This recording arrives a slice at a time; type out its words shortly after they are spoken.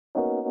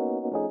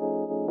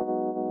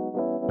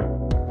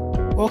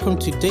Welcome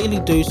to Daily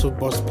Dose of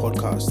Boss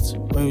podcast,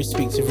 where we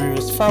speak to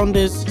various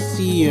founders,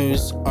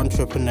 CEOs,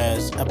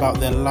 entrepreneurs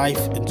about their life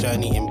and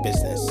journey in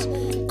business.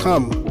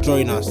 Come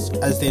join us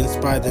as they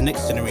inspire the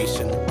next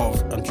generation of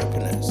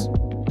entrepreneurs.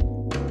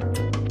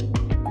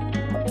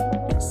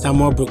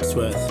 Samuel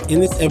Brooksworth. In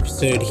this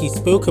episode, he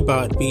spoke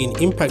about being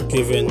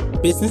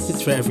impact-driven,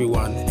 businesses for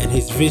everyone, and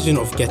his vision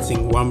of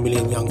getting 1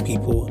 million young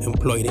people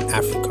employed in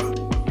Africa.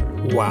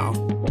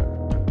 Wow.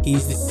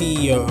 He's the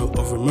CEO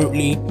of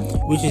Remotely,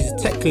 which is a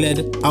tech-led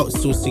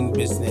outsourcing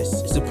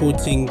business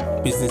supporting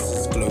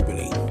businesses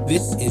globally.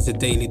 This is a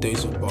Daily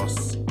Dose of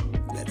Boss.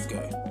 Let's go.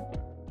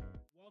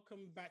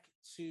 Welcome back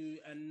to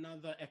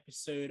another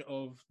episode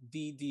of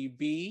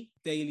DDB,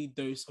 Daily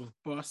Dose of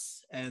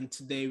Boss. And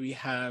today we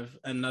have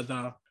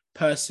another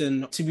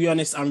person. To be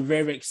honest, I'm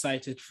very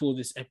excited for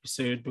this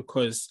episode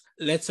because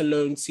let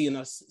alone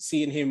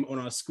seeing him on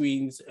our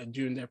screens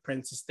during the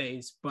apprentice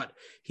days, but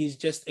he's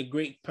just a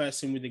great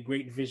person with a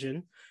great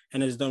vision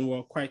and has done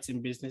well quite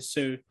in business.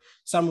 So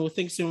Samuel,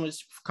 thanks so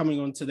much for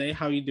coming on today.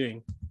 How are you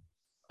doing?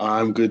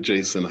 I'm good,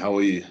 Jason. How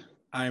are you?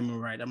 I'm all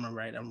right.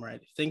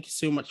 Thank you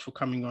so much for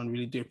coming on.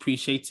 Really do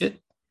appreciate it.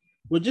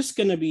 We're just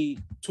going to be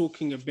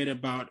talking a bit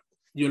about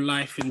your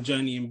life and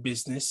journey in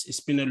business.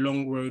 It's been a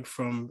long road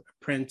from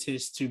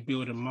apprentice to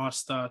build a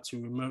master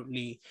to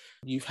Remotely.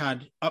 You've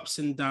had ups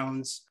and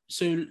downs.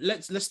 So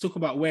let's talk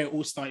about where it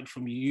all started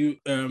from you.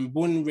 You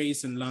born and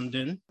raised in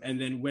London and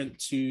then went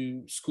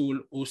to school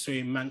also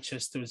in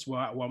Manchester as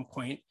well at one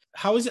point.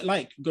 How is it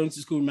like going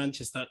to school in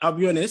Manchester? I'll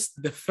be honest,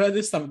 the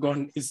furthest I've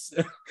gone is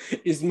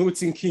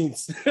Milton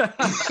Keynes.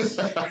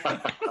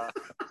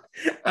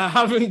 I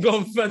haven't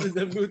gone further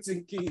than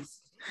Milton Keynes.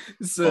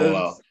 So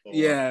wow.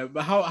 Yeah,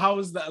 but how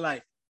was that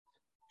like?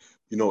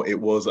 You know, it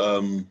was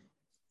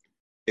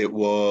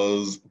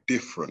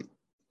different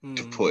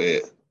to put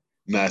it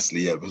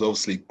nicely. Yeah, because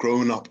obviously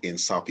growing up in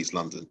Southeast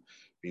London,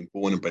 being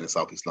born and bred in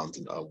Southeast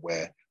London,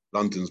 where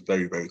London's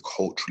very, very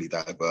culturally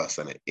diverse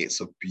and it's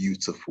a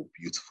beautiful,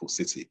 beautiful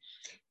city.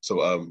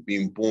 So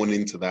being born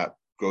into that,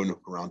 growing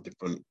up around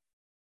different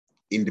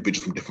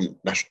individuals from different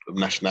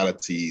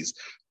nationalities,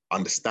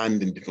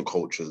 understanding different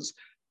cultures,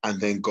 and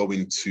then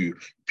going to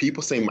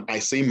people saying, I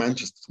say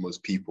Manchester to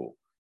most people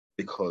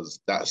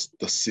because that's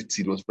the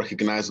city, the most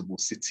recognizable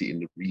city in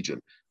the region.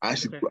 I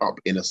actually grew up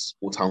in a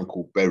small town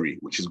called Bury,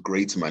 which is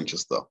Greater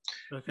Manchester.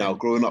 Now,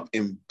 growing up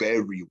in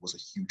Bury was a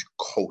huge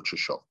culture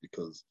shock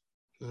because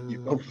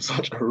you've gone from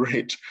such a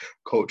rich,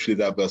 culturally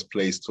diverse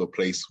place to a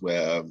place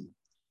where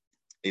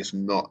it's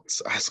not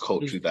as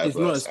culturally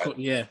diverse. It's not as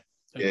Yeah.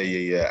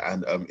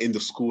 And in the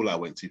school I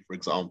went to, for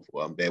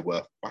example, there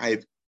were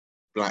 5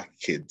 Black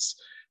kids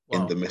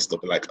in the midst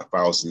of like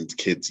 1,000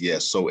 kids. Yeah,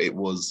 so it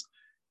was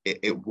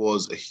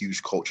a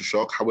huge culture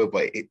shock.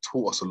 However, it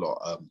taught us a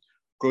lot.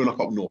 Growing up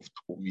north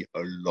taught me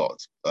a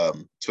lot,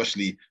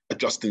 especially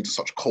adjusting to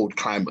such cold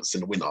climates in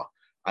the winter.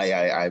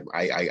 I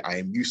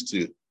am used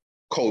to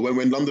cold.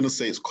 When Londoners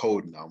say it's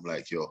cold now, I'm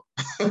like, yo,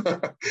 this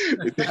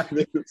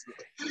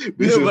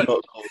is not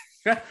cold.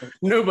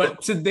 No,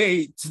 but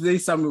today,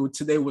 Samuel,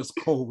 today was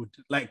cold.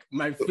 Like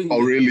my finger.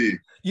 Oh, really?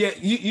 Yeah,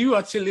 you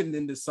are chilling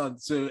in the sun.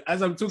 So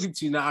as I'm talking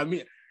to you now, I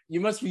mean, you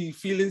must be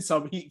feeling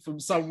some heat from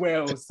somewhere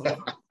else.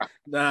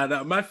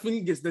 Nah, my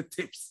fingers, the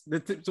tips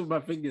of my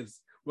fingers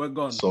were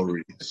gone.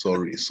 Sorry.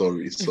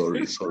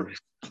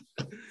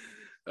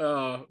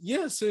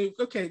 Yeah, so,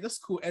 okay, that's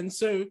cool. And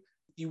so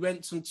you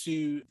went on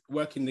to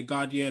work in The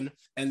Guardian,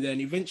 and then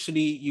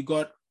eventually you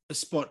got a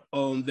spot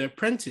on The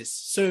Apprentice.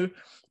 So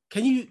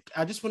I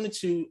just wanted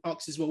to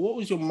ask as well, what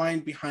was your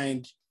mind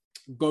behind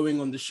going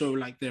on the show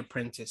like The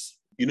Apprentice?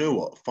 You know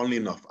what? Funnily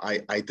enough,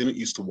 I didn't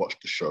used to watch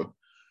the show.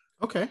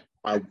 Okay.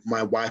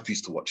 My wife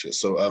used to watch it.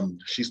 So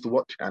she used to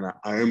watch it, and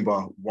I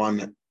remember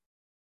one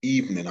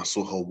evening I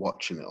saw her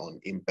watching it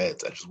in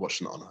bed, and she was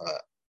watching it on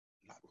her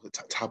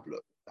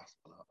tablet,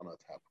 on her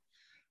tab.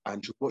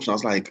 And she was watching, I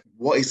was like,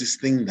 what is this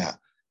thing that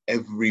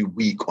every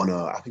week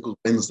I think it was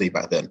Wednesday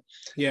back then,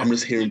 I'm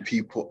just hearing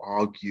people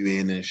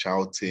arguing and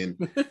shouting.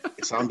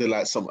 It sounded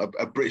like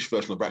a British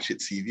version of Ratchet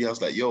TV. I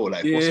was like, yo,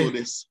 like, what's all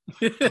this?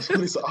 What's all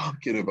this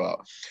arguing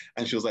about?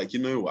 And she was like, you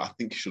know what? I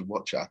think you should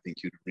watch it. I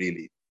think you'd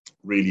really,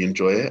 really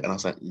enjoy it. And I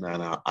was like,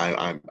 no,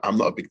 I'm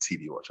not a big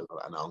TV watcher. I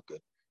was like, no, I'm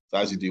good. So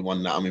as you do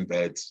one night, I'm in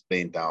bed,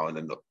 laying down,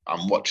 and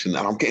I'm watching,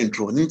 and I'm getting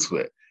drawn into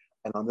it.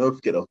 And I'll never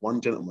forget, there was one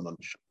gentleman on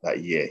the show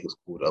that year. He was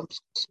called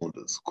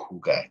Saunders, cool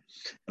guy.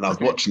 And I was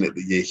watching it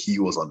the year he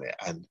was on it,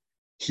 and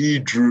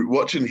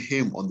watching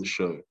him on the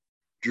show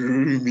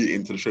drew me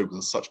into the show because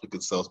he's such a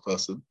good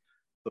salesperson.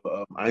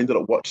 So I ended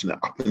up watching it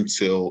up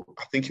until,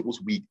 I think it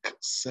was week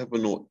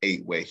 7 or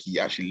 8 where he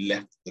actually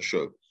left the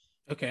show.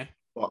 Okay.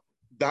 But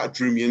that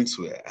drew me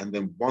into it. And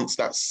then once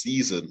that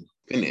series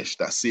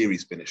finished,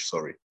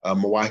 my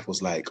wife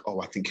was like, oh,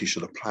 I think you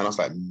should apply. And I was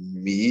like,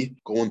 me?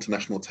 Go on to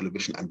national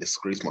television and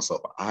disgrace myself?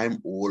 I'm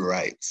all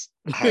right.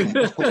 But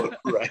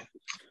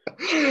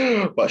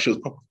she was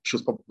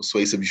probably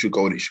persuasive. You should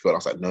go. And I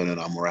was like, no,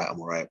 I'm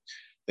all right.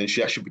 Then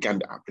she actually began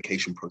the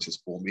application process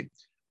for me.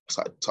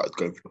 started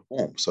going through the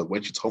form. So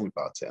when she told me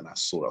about it and I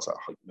saw it, I was like,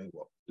 oh, you know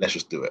what, let's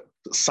just do it.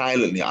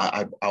 Silently,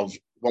 I was,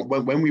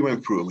 when we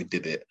went through and we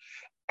did it,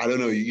 I don't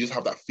know, you just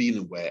have that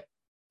feeling where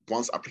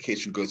once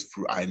application goes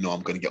through, I know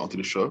I'm going to get onto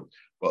the show.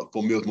 But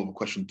for me, it was more of a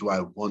question, do I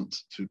want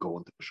to go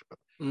onto the show?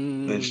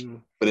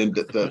 But then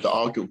the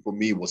argument for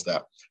me was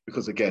that,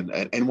 because again,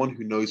 anyone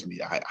who knows me,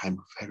 I'm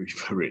a very,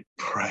 very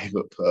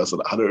private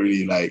person. I don't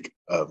really like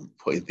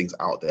putting things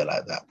out there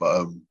like that.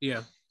 But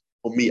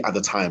for me at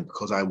the time,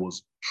 because I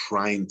was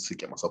trying to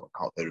get myself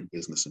out there in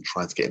business and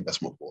trying to get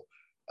investment for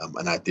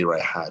an idea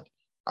I had,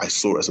 I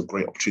saw it as a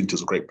great opportunity,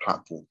 as a great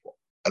platform for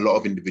a lot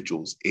of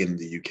individuals in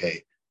the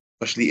UK,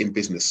 especially in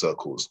business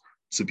circles,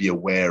 to be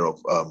aware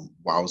of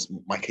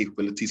my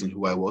capabilities and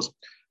who I was,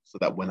 so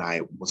that when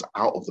I was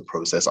out of the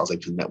process, I was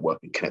able to network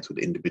and connect with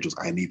the individuals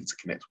I needed to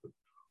connect with,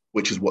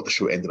 which is what the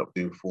show ended up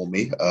doing for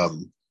me.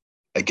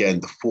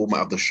 Again, the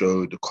format of the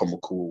show, the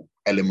comical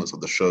elements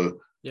of the show,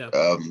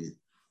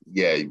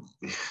 the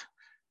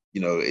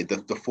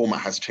format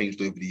has changed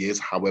over the years.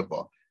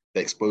 However, the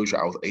exposure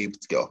I was able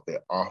to get off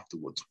there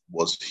afterwards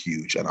was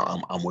huge, and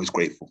I'm always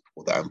grateful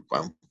for that and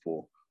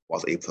for what I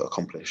was able to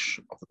accomplish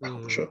off the back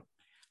of the show.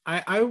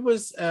 I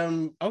was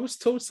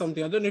told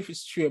something, I don't know if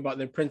it's true, about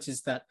The Apprentice,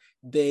 that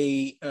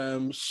they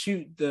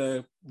shoot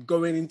the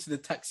going into the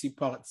taxi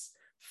parts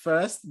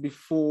first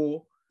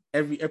before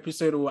every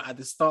episode, or at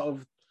the start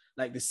of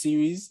like the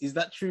series. Is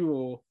that true?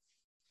 Or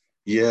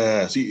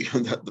yeah, see,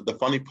 the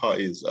funny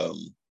part is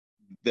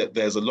that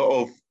there's a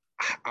lot of,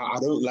 I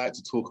don't like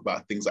to talk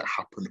about things that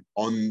happen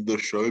on the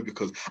show,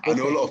 because I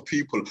know a lot of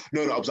people, I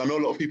know a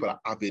lot of people are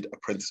avid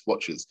Apprentice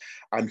watchers.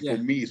 And for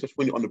me, especially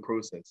when you're on the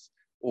process,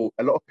 or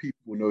a lot of people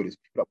will know this,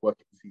 people that work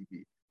in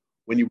TV.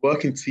 When you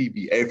work in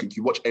TV,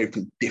 you watch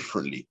everything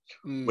differently.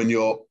 When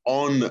you're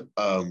on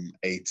a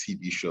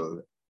TV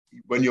show,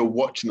 when you're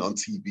watching it on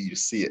TV, you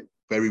see it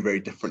very, very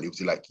differently.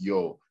 It's like,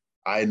 yo,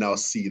 I now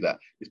see that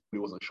this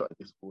probably wasn't shot in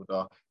this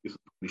order. This was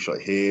probably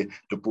shot here.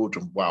 The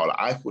boardroom, wow! Like,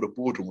 I thought the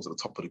boardroom was at the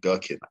top of the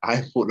gherkin.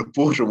 I thought the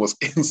boardroom was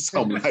in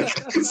some like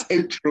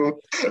central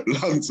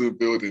London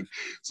building.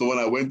 So when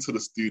I went to the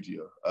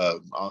studio, I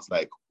was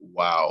like,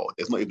 wow!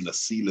 There's not even a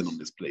ceiling on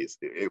this place.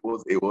 It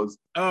was.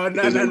 Oh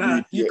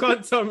no! You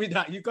can't tell me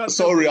that. You can't.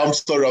 Sorry, I'm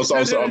sorry. I'm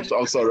sorry.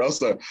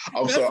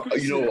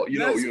 You know what?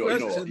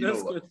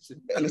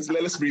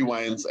 Let's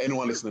rewind.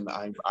 Anyone listening,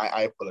 I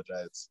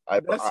apologize.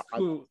 That's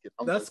cool.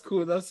 That's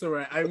cool. That's all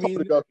right. I mean,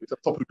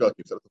 top of the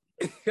gherkin.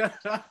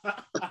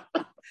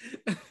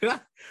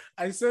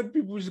 I said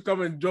people should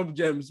come and drop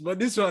gems, but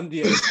this one,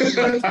 dear.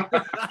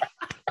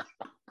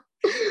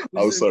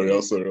 I'm sorry.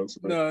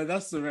 No,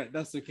 that's all right.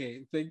 That's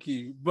okay. Thank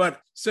you. But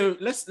so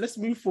let's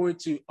move forward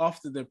to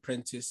after The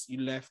Apprentice.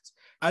 You left.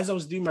 As I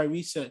was doing my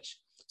research,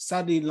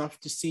 sadly enough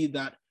to see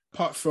that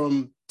apart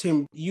from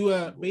Tim, you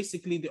were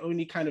basically the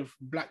only kind of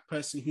Black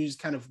person who's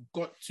kind of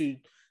got to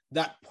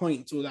that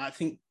point, or that I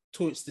think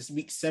towards this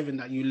week 7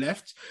 that you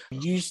left.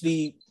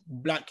 Usually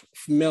Black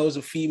males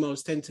or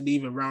females tend to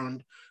leave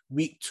around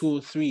week 2 or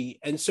 3.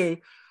 And so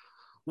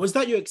was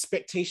that your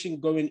expectation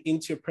going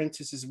into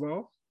Apprentice as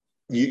well?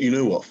 You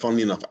know what?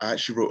 Funnily enough, I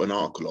actually wrote an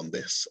article on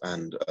this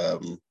and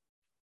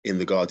in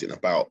The Guardian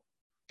about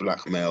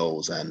Black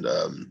males and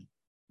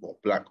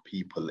Black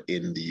people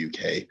in the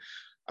UK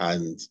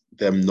and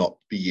them not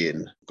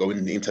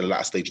going into the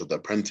latter stage of The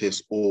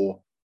Apprentice or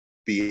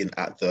being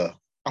at the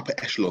upper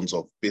echelons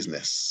of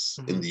business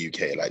in the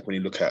UK. Like when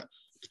you look at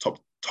the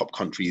top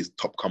companies in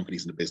the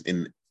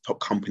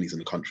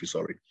country,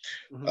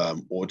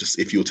 or just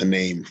if you were to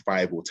name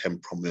 5 or 10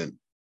 prominent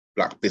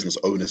Black business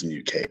owners in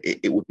the UK,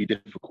 it would be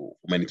difficult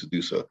for many to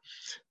do so.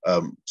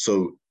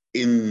 So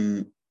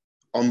on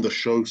the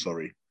show,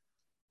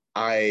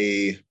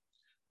 I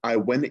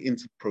went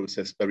into the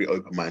process very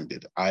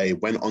open-minded. I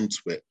went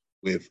onto it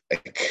with a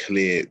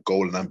clear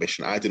goal and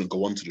ambition. I didn't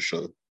go onto the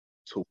show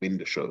to win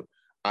the show.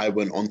 I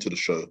went onto the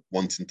show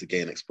wanting to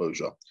gain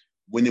exposure.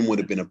 Winning would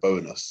have been a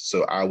bonus.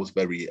 So I was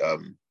very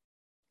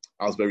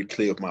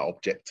clear of my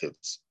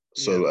objectives.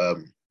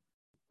 So,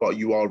 but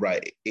you are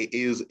right. It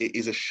is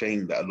a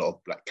shame that a lot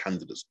of Black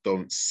candidates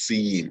don't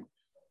seem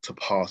to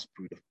pass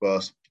through the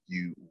first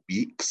few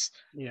weeks.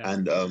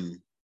 And,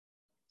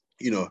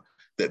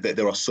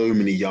 there are so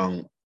many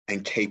young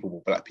and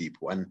capable Black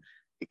people, and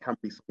it can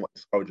be somewhat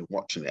discouraging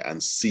watching it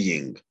and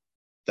seeing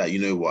that, you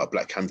know what, a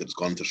Black candidate's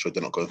gone to the show,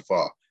 they're not going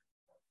far.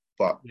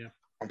 But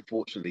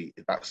unfortunately,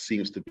 that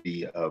seems to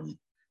be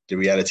the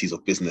realities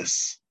of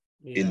business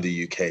in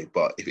the UK.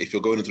 But if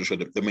you're going into the show,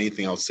 the main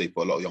thing I would say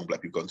for a lot of young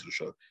Black people going to the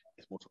show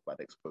is more talk about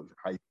the exposure,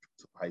 how you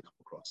come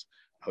across,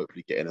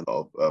 hopefully getting a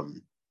lot of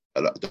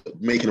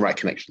making the right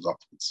connections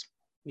afterwards.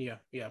 Yeah.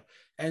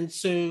 And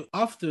so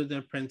after The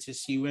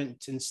Apprentice, you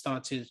went and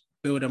started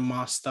Build a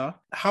Master.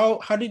 How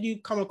did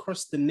you come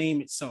across the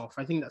name itself?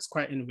 I think that's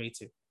quite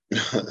innovative.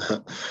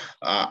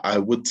 I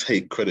would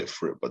take credit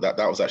for it, but that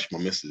was actually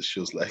my missus. She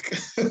was like,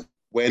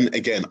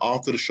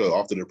 after the show,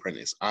 after The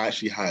Apprentice, I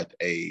actually had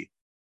a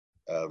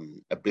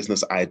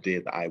business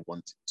idea that I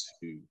wanted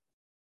to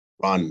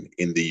run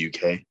in the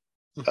UK.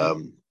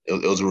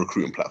 It was a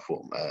recruiting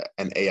platform,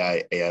 an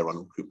AI run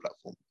recruiting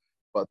platform.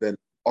 But then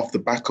off the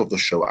back of the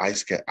show, I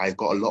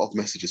got a lot of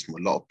messages from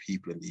a lot of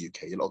people in the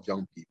UK, a lot of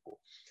young people,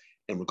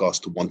 in regards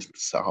to wanting to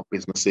set up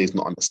businesses,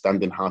 not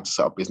understanding how to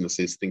set up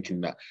businesses,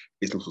 thinking that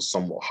business was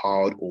somewhat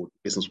hard or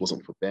business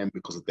wasn't for them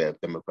because of their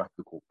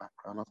demographic or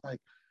background. I was like,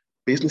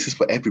 business is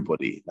for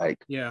everybody.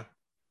 Like, Yeah.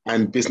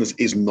 and business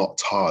is not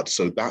hard.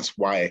 So that's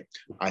why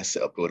I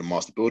set up Build a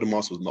Master. Build a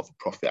Master was not for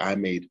profit. I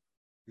made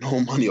no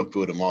money off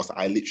Build a Master.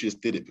 I literally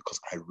just did it because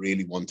I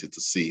really wanted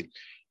to see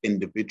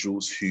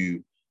individuals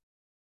who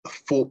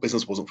thought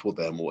business wasn't for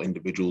them, or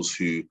individuals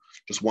who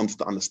just wanted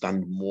to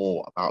understand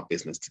more about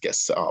business to get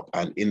set up.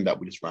 And in that,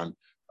 we just ran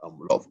a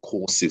lot of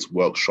courses,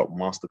 workshop,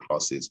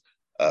 masterclasses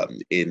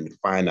in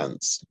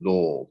finance,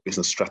 law,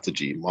 business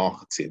strategy,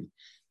 marketing,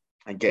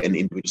 and getting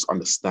individuals to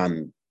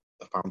understand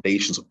the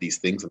foundations of these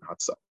things and how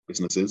to set up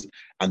businesses,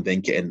 and then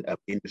getting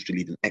industry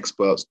leading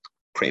experts,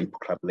 creating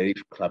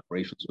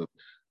collaborations with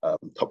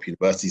top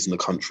universities in the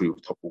country,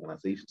 with top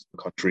organizations in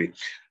the country.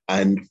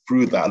 And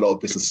through that, a lot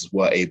of businesses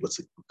were able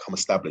to become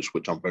established,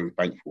 which I'm very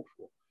thankful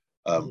for.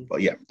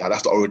 But yeah,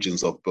 that's the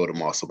origins of Build a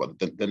Master. But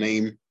the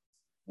name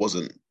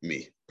wasn't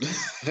me.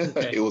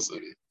 Okay. It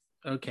wasn't me.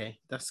 Okay,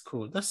 that's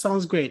cool. That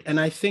sounds great. And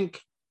I think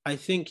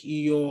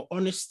your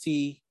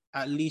honesty,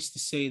 at least to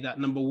say that,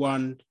 number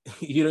one,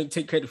 you don't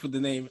take credit for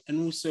the name, and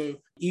also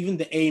even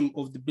the aim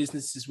of the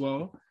business as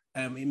well.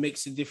 It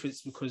makes a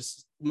difference,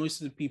 because most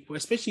of the people,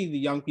 especially the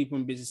young people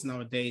in business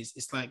nowadays,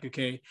 it's like,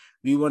 okay,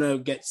 we want to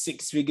get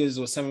 6 figures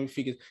or 7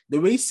 figures. The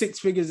way 6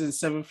 figures and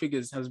 7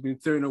 figures has been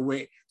thrown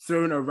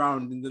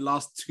around in the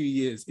last 2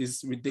 years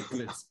is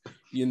ridiculous,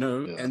 you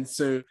know? Yeah. And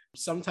so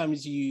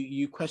sometimes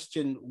you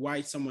question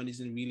why someone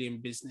isn't really in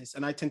business.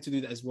 And I tend to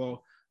do that as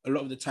well a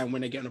lot of the time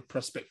when I get on a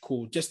prospect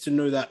call, just to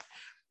know that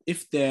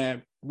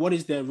what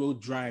is their real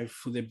drive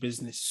for their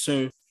business.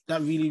 So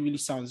that really, really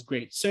sounds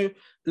great. So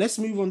let's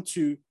move on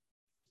to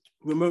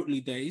remotely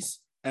days.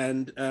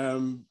 And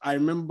I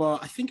remember,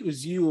 I think it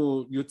was you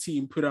or your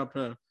team put up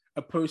a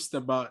post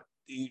about,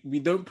 we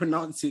don't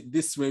pronounce it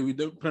this way, we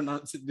don't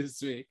pronounce it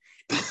this way,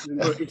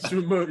 it's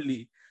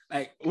remotely.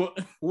 Like,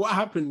 what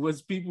happened?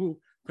 Was people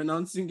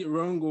pronouncing it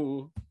wrong,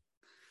 or?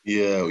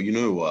 Yeah, you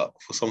know what?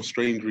 For some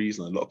strange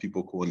reason, a lot of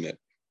people calling it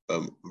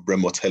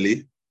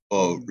Remotelli,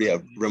 or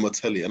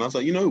Remotelli. And I was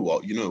like, you know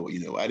what? At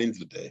the end of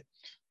the day,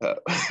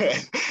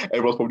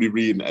 everyone's probably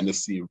reading and they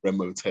see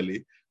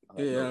Remotelli.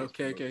 Like, yeah, no,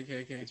 okay.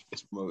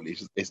 It's remotely.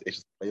 It's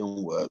just play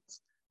on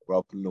words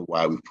rather than know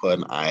why we put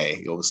an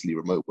I. Obviously,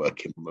 remote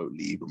working,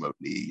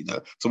 remotely.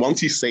 So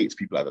once you say it to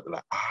people like that, they're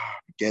like, I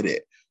get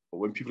it. But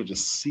when people are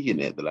just seeing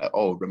it, they're like,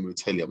 oh,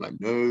 Remotelli. I'm like,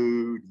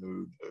 no.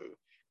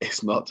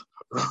 It's not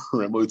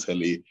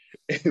Remotelli.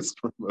 It's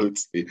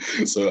remotely.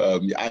 So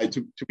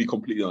to be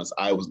completely honest,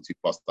 I wasn't too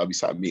fast. I'd be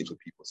sat in meetings with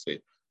people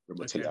say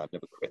Remotelli. I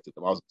never corrected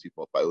them. I wasn't too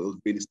fast, but it was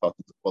really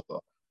starting to bother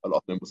a lot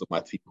of members of my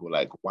team who were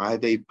like, why are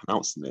they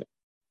pronouncing it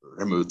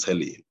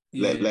Remotelli?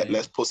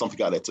 Let's put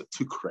something out there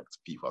to correct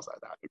people. I was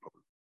like, that, no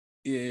problem.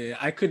 Yeah,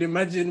 I could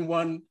imagine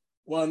one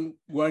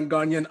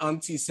Ghanaian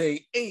auntie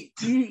say, "Hey,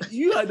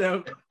 you are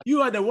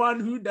the one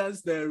who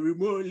does the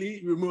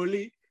remotely."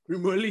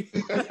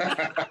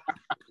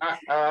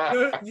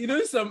 you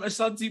know, some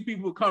Ashanti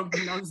people can't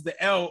pronounce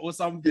the L or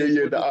something. Yeah.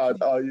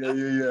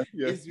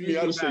 It's really Me,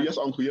 I'd say, yes,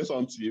 uncle, yes,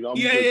 auntie.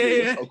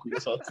 Yes, uncle,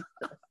 yes, auntie.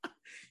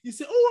 You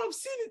say, oh, I've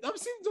seen it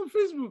on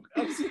Facebook.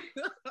 I've seen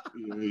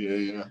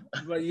it. Yeah.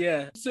 But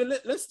yeah, so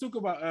let's talk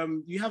about,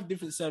 you have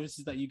different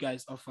services that you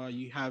guys offer.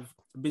 You have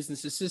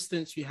business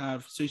assistance, you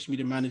have social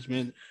media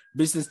management,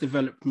 business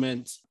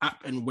development,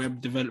 app and web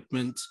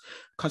development,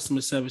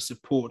 customer service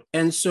support.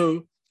 And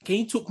so can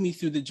you talk me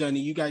through the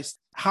journey? You guys,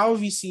 how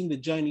have you seen the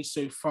journey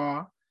so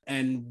far?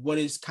 And what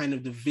is kind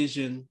of the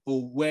vision,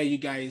 or where you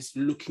guys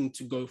looking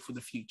to go for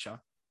the future?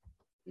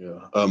 Yeah.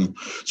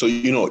 So,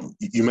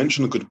 you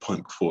mentioned a good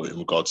point before in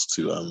regards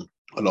to a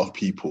lot of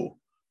people,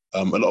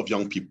 a lot of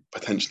young people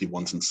potentially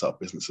wanting to set up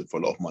businesses for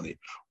a lot of money,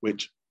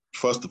 which,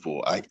 first of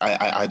all,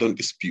 I don't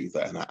dispute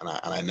that, and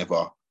I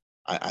never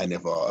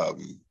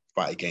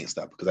fight against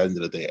that, because at the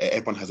end of the day,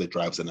 everyone has their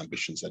drives and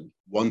ambitions, and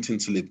wanting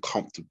to live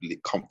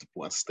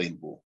comfortable and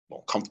sustainable,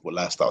 comfortable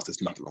lifestyles.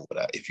 There's nothing wrong with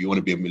that. If you want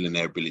to be a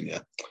millionaire,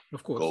 billionaire,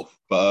 of course. Go.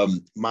 But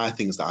my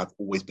thing is that I've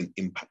always been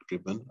impact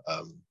driven.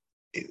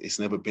 It's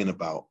never been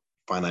about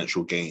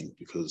financial gain,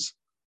 because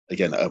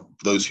again,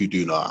 those who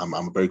do know, I'm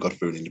a very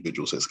God-fearing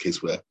individual. So it's a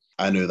case where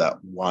I know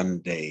that one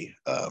day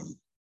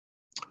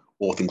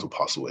all things will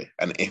pass away,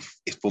 and if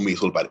for me,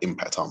 it's all about the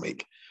impact I'll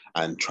make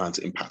and trying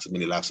to impact as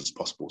many lives as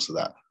possible, so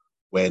that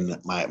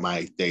when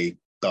my day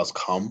does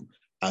come,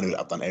 I know that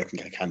I've done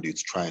everything I can do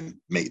to try and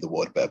make the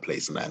world a better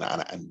place, and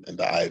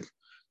that I've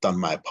done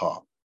my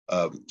part.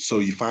 So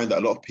you find that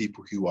a lot of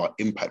people who are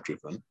impact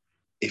driven,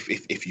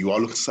 if you are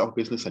looking to set up a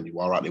business and you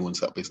are out there wanting to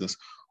set up a business,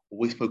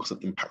 always focus on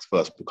impact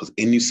first, because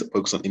in you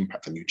focus on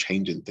impact and you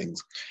changing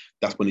things,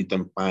 that's when you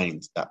then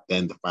find that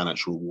then the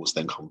financial rewards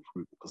then come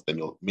through, because then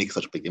you're making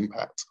such a big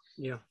impact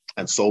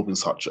and solving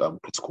such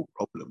critical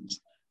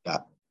problems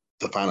that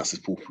the finances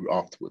fall through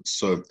afterwards.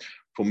 So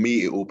for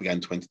me, it all began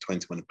in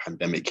 2020 when the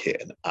pandemic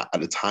hit. And at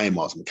the time,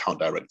 I was an account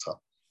director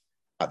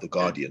at The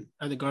Guardian.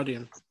 At The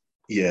Guardian.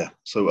 Yeah.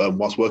 So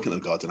whilst working at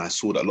The Guardian, I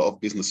saw that a lot of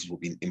businesses were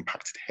being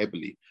impacted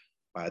heavily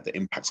by the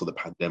impacts of the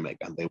pandemic,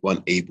 and they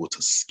weren't able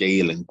to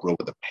scale and grow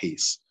at the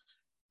pace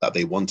that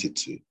they wanted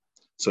to.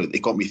 So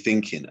it got me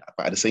thinking.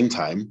 But at the same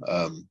time,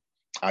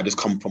 I just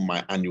come from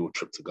my annual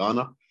trip to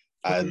Ghana,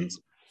 and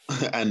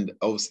and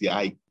obviously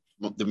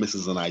the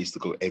missus and I used to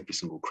go every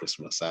single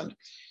Christmas, and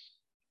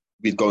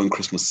we'd go in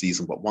Christmas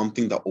season. But one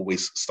thing that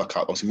always stuck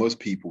out, obviously most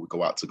people would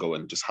go out to go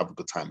and just have a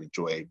good time,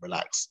 enjoy,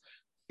 relax,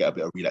 get a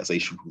bit of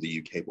relaxation from the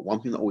UK. But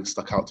one thing that always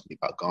stuck out to me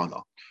about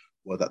Ghana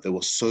was that there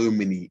were so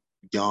many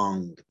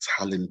young,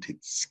 talented,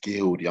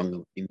 skilled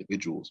young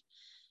individuals,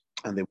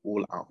 and they were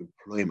all out of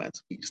employment.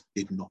 It just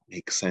did not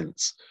make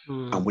sense.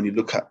 And when you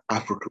look at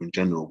Africa in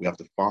general, we have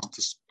the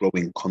fastest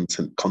growing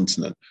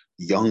continent,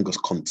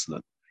 youngest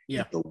continent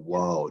in the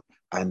world,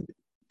 and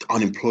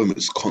unemployment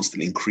is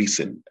constantly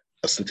increasing.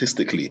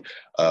 Statistically,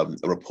 a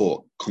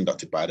report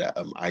conducted by the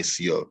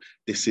ICO,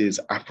 this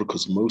is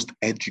Africa's most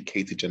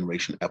educated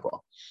generation ever.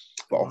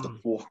 But of the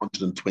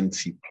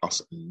 420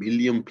 plus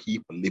million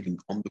people living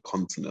on the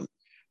continent,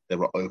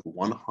 there are over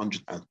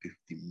 150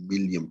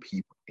 million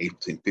people aged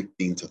between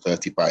 15 to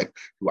 35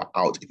 who are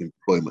out of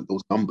employment.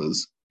 Those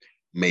numbers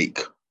make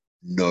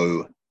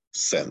no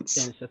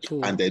sense.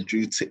 And they're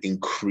due to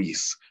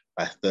increase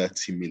by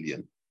 30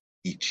 million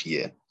each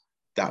year.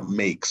 That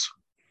makes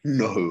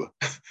no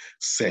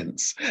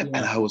sense. And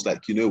I was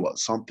like, you know what?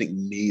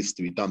 Something needs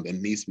to be done. There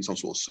needs to be some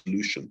sort of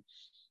solution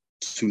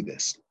to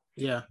this.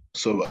 Yeah.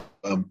 So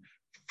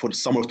for the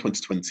summer of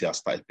 2020, I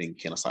started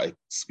thinking, I started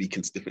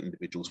speaking to different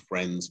individuals,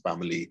 friends,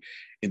 family,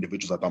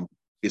 individuals I've done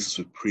business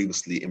with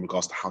previously in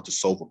regards to how to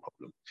solve a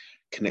problem,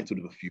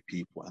 connected with a few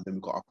people, and then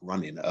we got up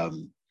running,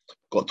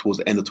 got towards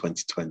the end of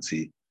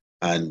 2020,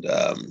 and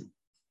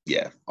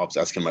yeah,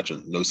 obviously, as you can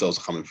imagine, no sales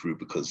are coming through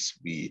because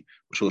we're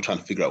still trying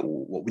to figure out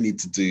what we need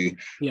to do.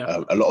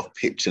 Yeah. A lot of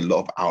pitching, a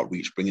lot of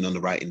outreach, bringing on the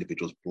right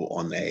individuals, brought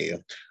on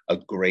a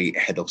great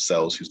head of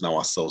sales who's now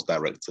our sales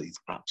director. He's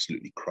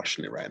absolutely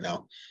crushing it right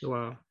now.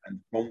 Wow.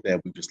 And from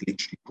there, we've just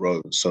literally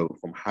grown. So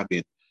from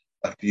having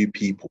a few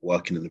people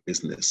working in the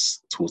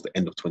business towards the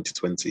end of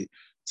 2020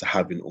 to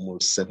having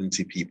almost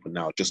 70 people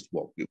now, just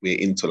what we're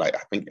into, like,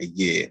 I think a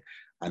year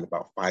and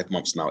about 5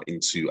 months now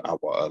into our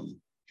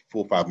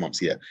 4 or 5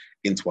 months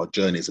into our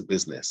journey as a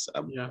business,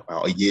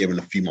 about a year and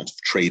a few months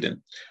of trading.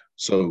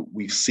 So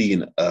we've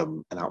seen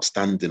an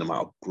outstanding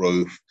amount of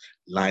growth,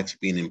 lives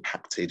being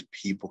impacted,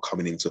 people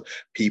coming into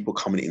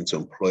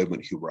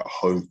employment who were at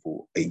home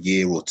for a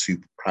year or two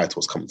prior to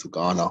us coming to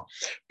Ghana,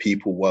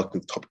 people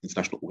working with top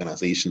international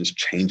organizations,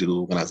 changing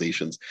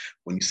organizations.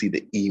 When you see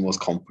the emails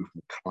come through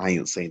from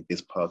clients saying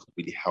this person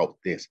really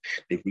helped this,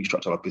 they've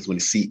restructured our business. When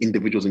you see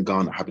individuals in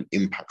Ghana having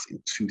impacts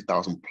in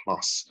 2,000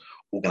 plus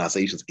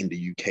organizations in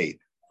the UK,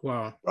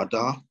 wow,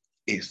 brother,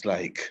 it's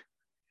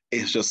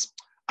just,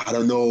 I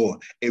don't know,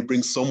 it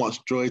brings so much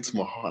joy to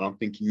my heart. And I'm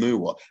thinking, you know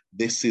what,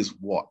 this is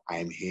what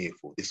I'm here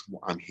for. This is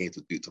what I'm here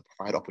to do, to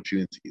provide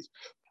opportunities.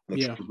 And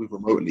with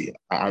remotely,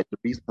 the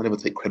reason I never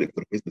take credit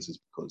for the business is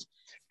because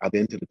at the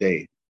end of the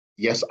day,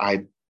 yes,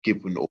 I've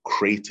given or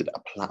created a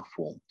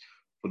platform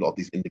for a lot of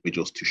these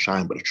individuals to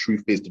shine. But the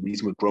truth is, the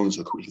reason we're growing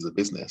so quickly as a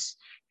business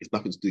is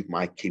nothing to do with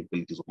my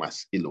capabilities or my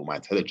skill or my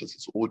intelligence.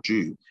 It's all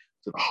due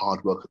to the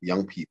hard work of the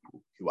young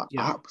people who are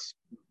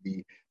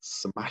absolutely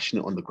smashing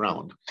it on the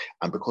ground.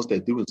 And because they're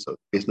doing so,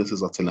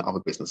 businesses are telling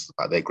other businesses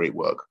about their great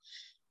work,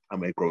 and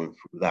we're growing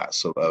through that.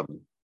 So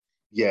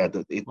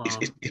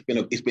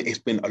it's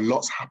been a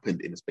lot's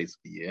happened in the space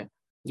of a year.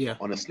 Yeah,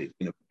 honestly, it's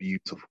been a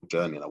beautiful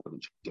journey, and I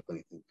wouldn't change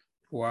anything.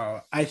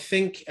 Wow. I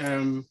think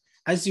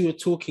as you were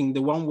talking,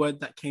 the one word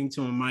that came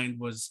to my mind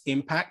was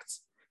impact.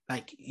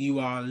 Like, you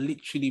are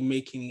literally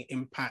making an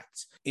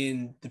impact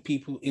in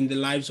the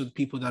lives of the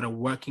people that are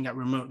working at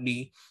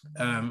remotely,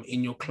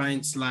 in your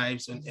clients'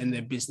 lives and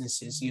their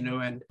businesses,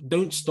 and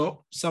don't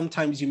stop.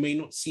 Sometimes you may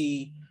not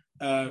see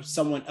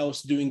someone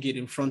else doing it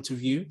in front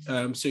of you.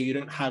 So you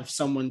don't have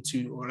someone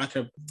or like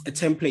a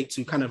template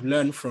to kind of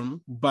learn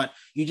from, but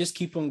you just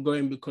keep on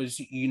going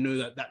because you know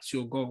that that's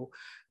your goal.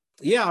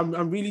 Yeah,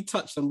 I'm really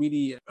touched. I'm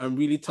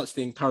really touched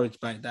and encouraged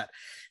by that.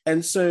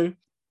 And so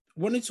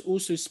wanted to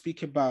also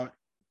speak about,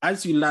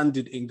 as you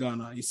landed in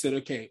Ghana, you said,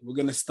 okay, we're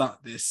going to start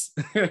this.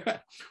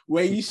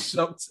 Were you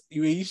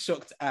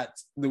shocked at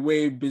the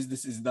way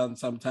business is done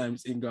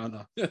sometimes in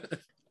Ghana? The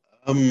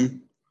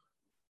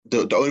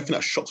only thing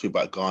that shocks me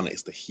about Ghana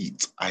is the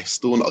heat. I'm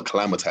still not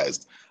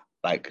acclimatized.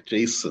 Like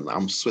Jason,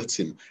 I'm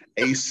sweating.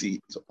 AC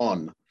is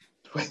on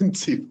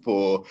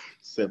 24/7.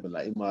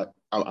 Like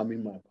I'm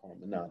in my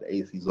apartment now. The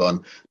AC's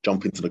on.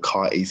 Jump into the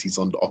car, AC's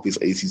on. The office,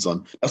 AC's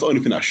on. That's the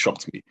only thing that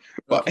shocked me.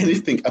 But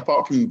anything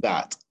apart from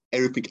that,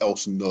 everything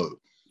else, no.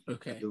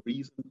 Okay. The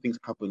reason things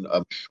happen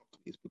shocked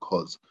me is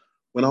because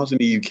when I was in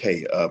the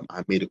UK,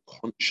 I made a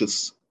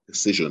conscious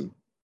decision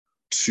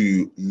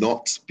to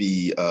not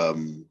be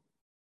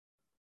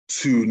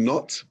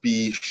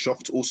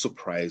shocked or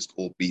surprised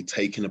or be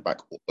taken aback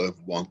or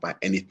overwhelmed by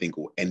anything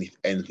in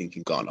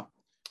Ghana.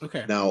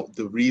 Okay. Now,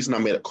 the reason I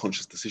made a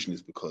conscious decision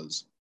is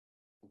because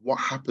what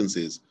happens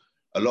is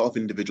a lot of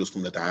individuals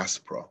from the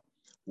diaspora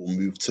will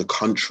move to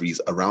countries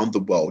around the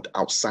world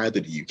outside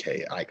of the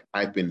UK. Like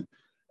I've been,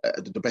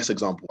 the best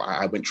example,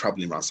 I went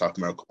traveling around South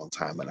America one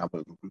time and I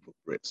went with a group of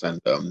Brits. And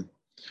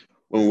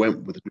when we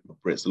went with a group of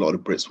Brits, a lot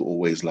of the Brits were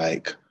always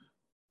like,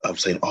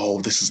 saying,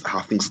 oh, this is how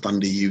things are done in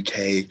the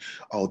UK.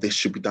 Oh, this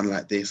should be done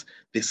like this.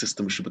 This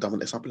system should be done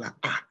like this. I'll be like,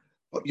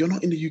 but you're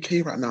not in the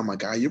UK right now, my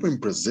guy. You're in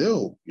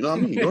Brazil. You know what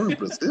I mean? You're in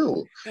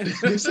Brazil.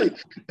 this ain't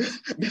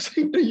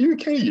the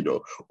UK, you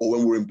know. Or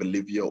when we're in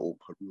Bolivia or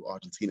Peru,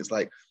 Argentina, it's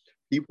like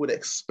people would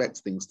expect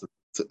things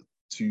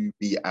to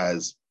be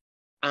as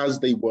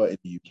they were in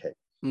the UK.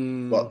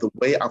 But the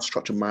way I've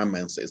structured my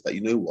mindset is that,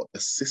 you know what, the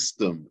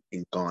system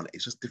in Ghana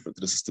is just different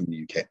to the system in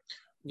the UK.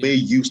 Yeah. We're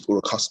used or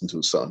accustomed to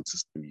a certain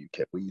system in the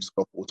UK. We're used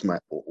to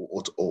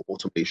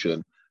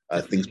automation,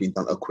 things being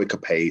done at a quicker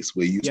pace.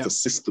 We're used to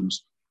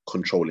systems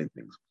controlling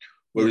things.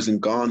 Whereas in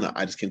Ghana,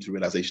 I just came to the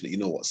realization that, you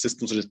know what,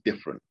 systems are just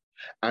different.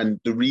 And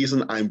the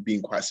reason I'm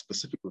being quite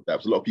specific with that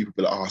is a lot of people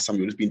be like, oh, Sam,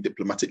 you're just being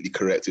diplomatically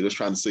correct. You're just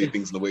trying to say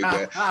things in a way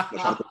where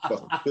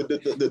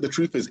the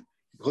truth is,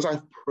 because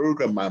I've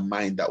programmed my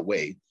mind that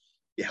way,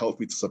 it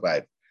helped me to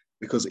survive.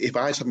 Because if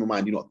I just have my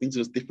mind, you know, things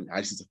are just different.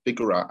 I just need to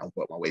figure out and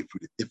work my way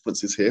through the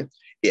differences here.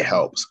 It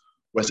helps.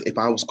 Whereas if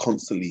I was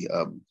constantly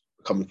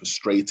becoming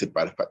frustrated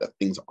by the fact that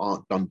things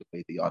aren't done the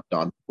way they are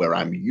done where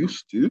I'm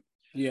used to,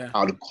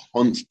 I would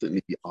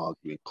constantly be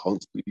arguing,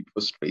 constantly be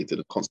frustrated,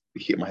 and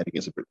constantly hit my head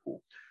against a brick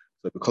wall.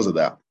 So because of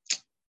that,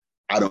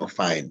 I don't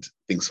find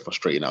things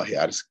frustrating out here.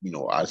 I just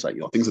like,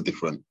 you know, things are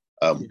different.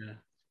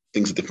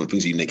 Things are different,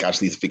 things are unique. I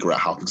just need to figure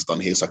out how things are done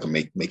here so I can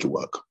make it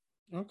work.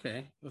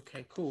 Okay,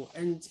 cool.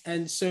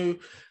 And so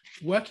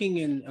working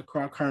in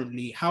Accra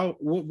currently,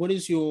 what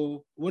is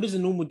a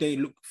normal day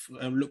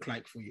look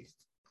like for you?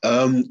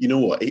 You know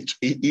what,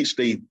 each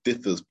day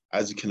differs,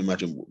 as you can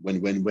imagine,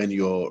 when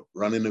you're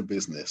running a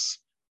business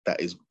that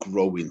is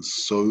growing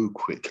so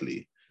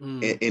quickly.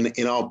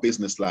 In our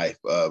business life,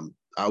 I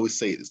always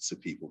say this to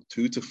people,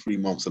 2 to 3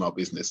 months in our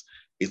business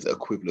is the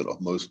equivalent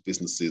of most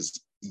businesses'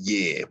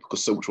 year,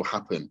 because so much will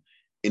happen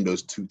in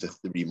those 2 to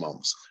 3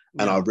 months.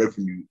 And our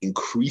revenue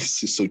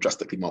increases so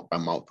drastically month by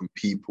month, and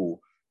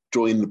people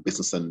join the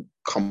business and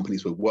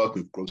companies we're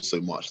working with grow so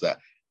much that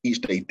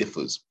each day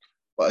differs.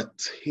 But a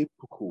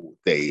typical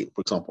day,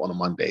 for example, on a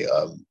Monday,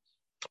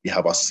 we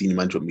have our senior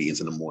management meetings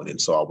in the morning.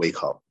 So I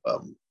wake up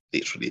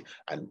literally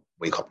and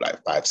wake up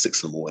like 5,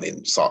 6 in the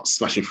morning, start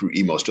smashing through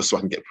emails just so I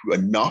can get through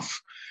enough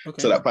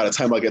so that by the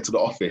time I get to the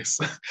office,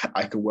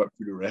 I can work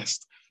through the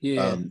rest.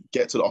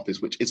 Get to the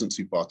office, which isn't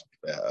too far to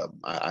be fair.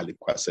 I live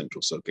quite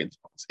central, so getting to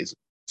the office isn't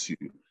too,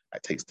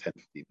 it takes 10,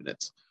 15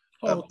 minutes.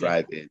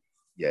 Drive in,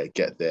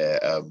 get there.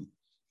 And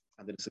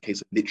then it's a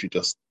case of literally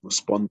just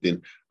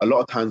responding. A lot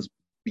of times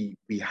we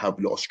have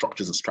a lot of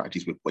structures and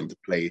strategies we're putting into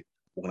play,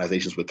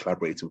 organizations we're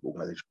collaborating with,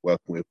 organizations we're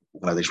working with,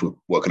 organizations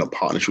we're working on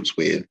partnerships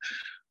with.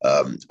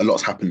 A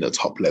lot's happened at the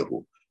top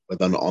level, but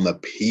then on a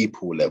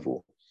people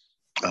level,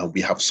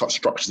 we have such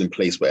structures in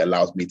place where it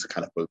allows me to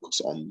kind of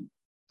focus on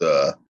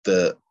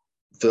the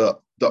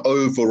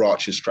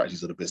overarching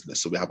strategies of the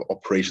business. So we have an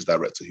operations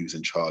director who's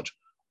in charge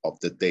of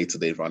the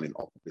day-to-day running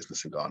of the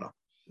business in Ghana.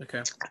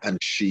 Okay. And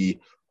she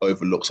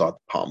overlooks our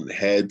department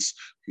heads,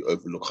 who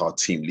overlook our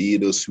team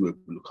leaders, who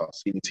overlook our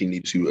senior team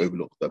leaders, who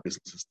overlook the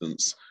business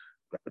assistants,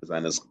 graphic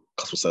designers,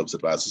 customer service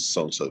advisors,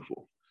 so on and so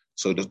forth.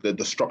 So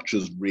the structure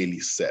is really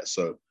set.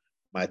 So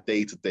my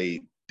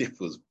day-to-day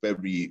differs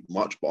very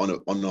much, but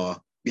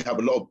we have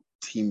a lot of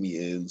team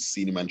meetings,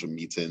 senior management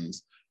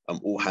meetings,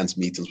 all hands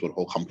meetings where the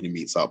whole company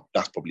meets up.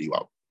 That's probably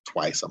about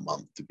twice a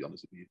month, to be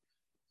honest with you.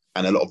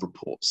 And a lot of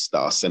reports that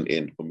are sent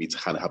in for me to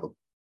kind of have a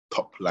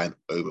top line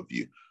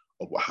overview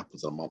of what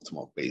happens on a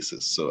month-to-month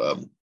basis.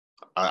 So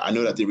I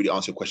know that didn't really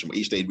answer your question, but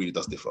each day really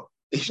does differ.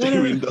 Each day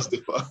really does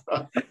differ.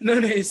 No,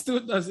 it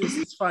still does.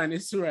 It's fine.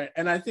 It's all right.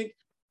 And I think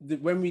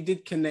when we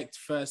did connect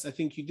first, I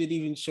think you did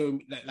even show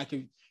me,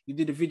 you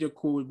did a video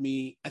call with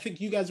me. I think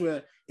you guys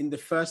were in the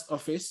first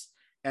office,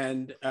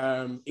 and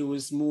it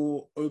was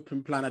more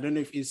open plan. I don't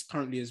know if it's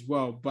currently as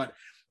well, but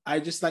I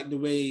just like the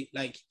way,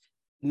 like,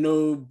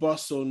 no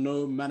boss or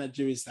no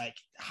manager is like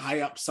high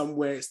up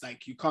somewhere. It's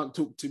like, you can't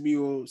talk to me,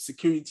 or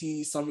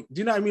security, something.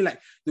 Do you know what I mean?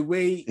 Like the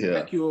way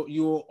like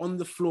you're on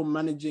the floor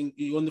managing,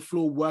 you're on the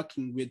floor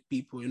working with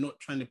people. You're not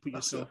trying to put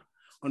yourself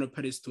on a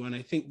pedestal. And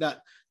I think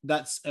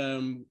that's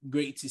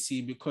great to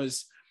see,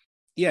 because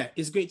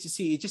it's great to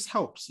see. It just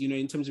helps, you know,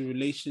 in terms of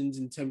relations,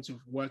 in terms of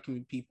working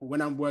with people.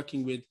 When I'm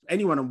working with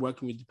anyone I'm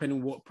working with, depending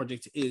on what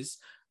project it is,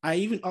 I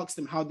even asked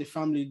them how the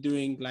family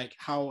doing, like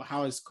how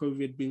has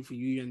COVID been for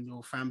you and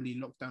your family,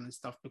 lockdown and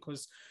stuff,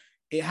 because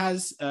it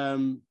has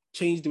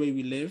changed the way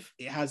we live.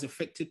 It has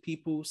affected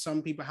people.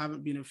 Some people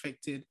haven't been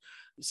affected.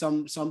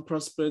 Some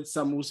prospered,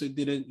 some also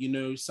didn't, you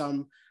know,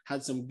 some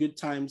had some good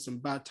times, some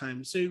bad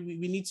times. So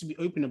we need to be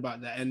open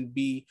about that and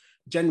be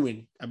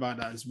genuine about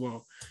that as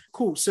well.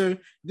 Cool. So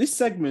this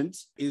segment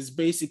is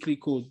basically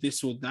called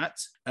This or That.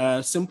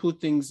 Simple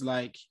things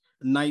like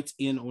night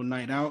in or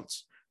night out.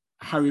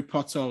 Harry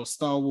Potter or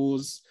Star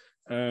Wars.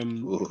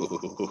 Ooh.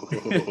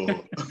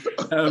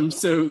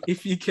 So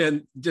if you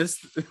can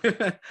just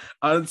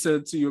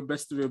answer to your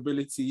best of your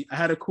ability. I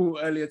had a call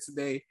earlier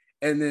today,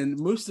 and then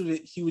most of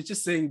it he was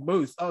just saying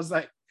both. I was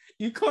like,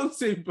 you can't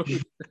say both. You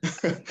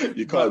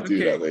But can't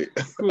do that, mate.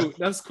 cool.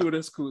 That's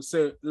cool.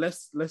 So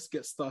let's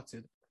get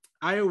started.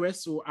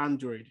 iOS or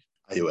Android?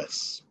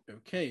 iOS.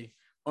 Okay.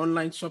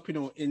 Online shopping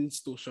or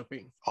in-store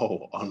shopping?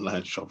 Oh,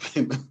 online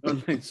shopping.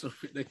 Online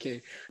shopping.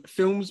 Okay.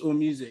 Films or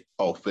music?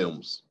 Oh,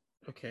 films.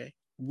 Okay.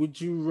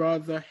 Would you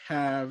rather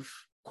have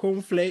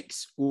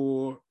cornflakes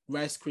or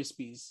Rice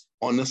Krispies?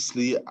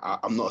 Honestly,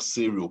 I'm not a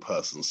cereal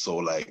person, so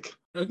like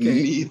Okay.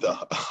 neither.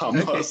 I'm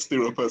not a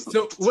cereal person.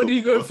 So what do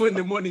you go for in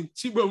the morning?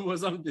 Chibom or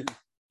something?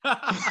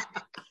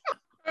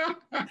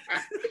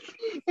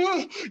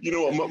 You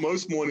know what?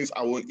 Most mornings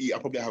I won't eat. I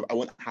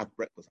won't have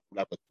breakfast. I'll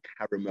have a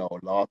caramel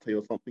latte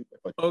or something. If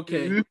I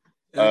Okay. do,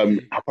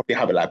 Okay. I'll probably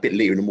have it like a bit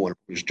later in the morning.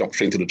 Just jump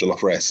straight to the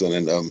jollof rice,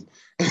 and then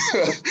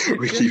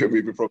we keep it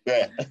moving from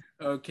there.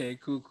 Okay,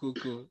 cool.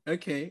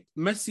 Okay.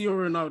 Messi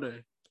or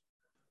Ronaldo?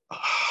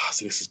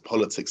 So this is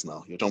politics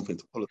now. You're jumping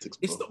into politics,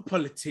 bro. It's not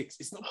politics.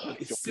 It's not You're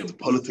politics. It's jumping into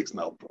simple. politics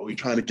now, bro. You're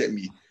trying to get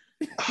me.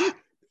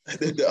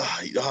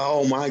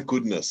 Oh my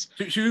goodness.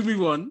 Should we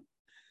move on?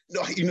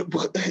 No,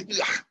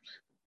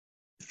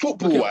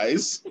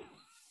 football-wise,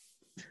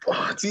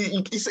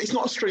 see, it's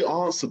not a straight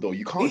answer though.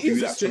 You can't It do is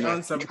a that to straight me.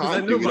 answer You because I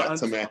can't know do my that to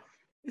answer. me.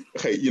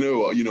 Okay, you know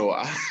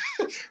what?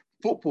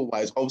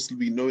 Football-wise, obviously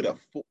we know that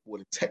football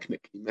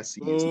technically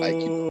Messi is like,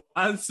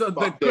 Answer the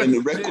but question.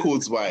 then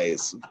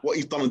records-wise, what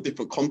he's done in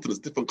different continents,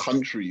 different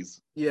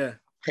countries. Yeah.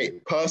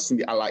 Hey,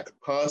 personally,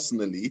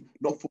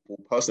 not football.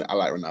 Personally, I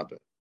like Ronaldo.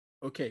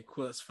 Okay,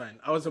 cool. That's fine.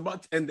 I was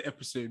about to end the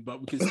episode, but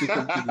we can still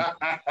continue.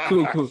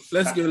 Cool.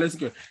 Let's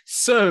go.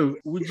 So,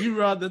 would you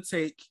rather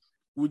go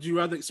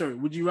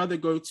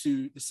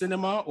to the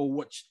cinema or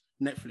watch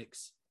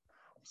Netflix?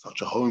 I'm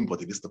such a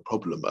homebody. This is the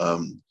problem.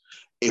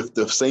 If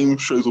the same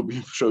shows will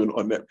be shown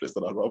on Netflix,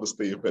 then I'd rather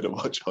stay in bed and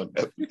watch on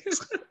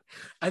Netflix.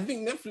 I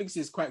think Netflix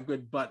is quite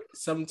good, but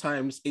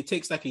sometimes it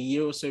takes like a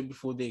year or so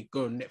before they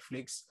go on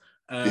Netflix.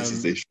 This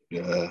is the issue.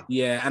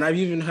 Yeah, and I've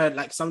even heard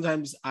like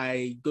sometimes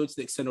I go to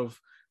the extent of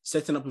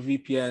setting up a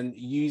VPN,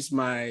 use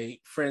my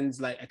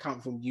friend's like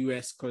account from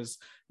US because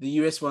the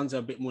US ones are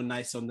a bit more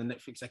nice on the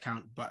Netflix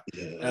account. But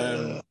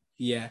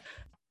yeah.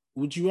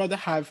 Would you rather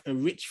have a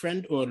rich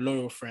friend or a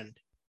loyal friend?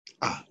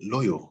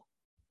 Loyal.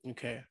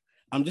 Okay.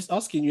 I'm just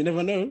asking, you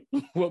never know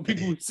what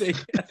people would say.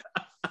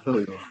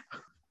 Loyal.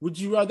 Would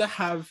you rather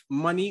have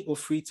money or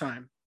free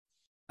time?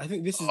 I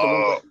think this is the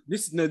one where,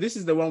 this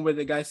is the one where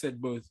the guy said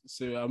both.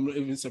 So I'm not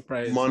even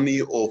surprised.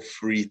 Money or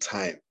free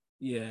time?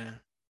 Yeah.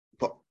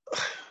 But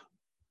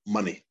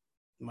money.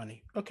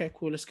 Okay,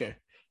 cool. Let's go.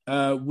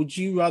 Would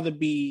you rather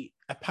be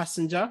a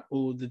passenger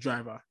or the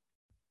driver?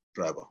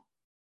 Driver.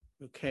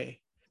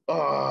 Okay.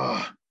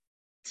 Why?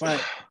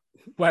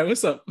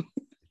 What's up?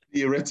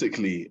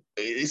 Theoretically,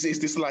 is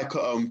this like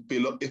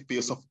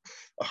philosophy?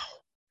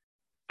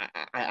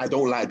 I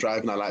don't like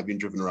driving. I like being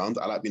driven around.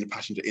 I like being a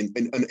passenger in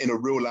a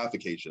real life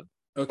occasion.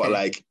 Okay. But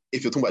like,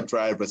 if you're talking about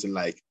drivers and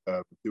like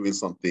doing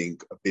something,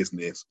 a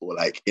business or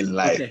like in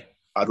life, okay.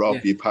 I'd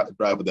rather be a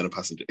driver than a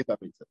passenger. If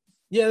that makes sense.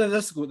 Yeah,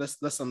 that's good.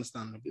 That's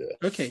understandable. Yeah.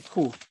 Okay,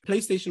 cool.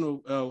 PlayStation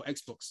or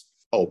Xbox?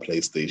 Oh,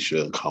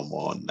 PlayStation. Come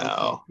on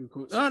now. Okay,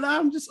 cool. No,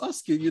 I'm just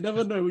asking. You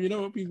never know. You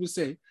know what people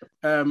say.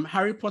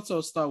 Harry Potter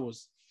or Star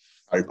Wars?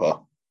 Harry Potter.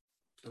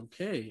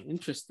 Okay,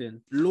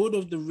 interesting. Lord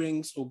of the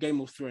Rings or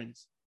Game of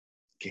Thrones?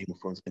 Game of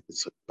Thrones.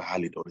 It's so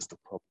badly though. It's the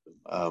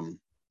problem.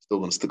 Still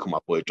gonna stick on my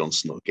boy Jon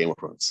Snow. Game of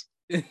Thrones.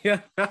 Yeah.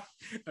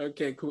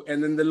 Okay, cool.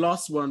 And then the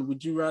last one.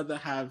 Would you rather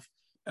have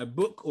a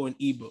book or an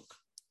ebook?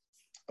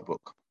 A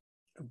book.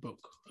 A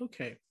book.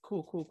 Okay,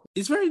 cool.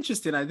 It's very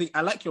interesting. I think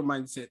I like your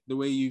mindset, the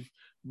way you've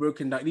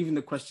broken down, even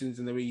the questions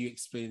and the way you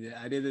explained it.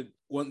 I didn't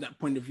want that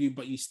point of view,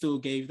 but you still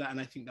gave that, and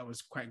I think that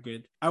was quite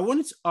good. I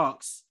wanted to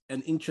ask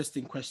an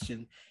interesting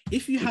question.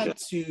 If you had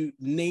to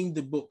name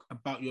the book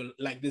about your,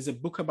 like, there's a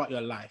book about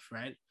your life,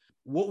 right?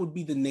 What would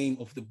be the name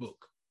of the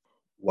book?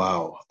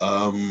 Wow.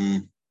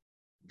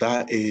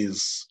 That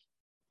is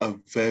a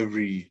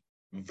very,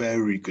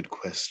 very good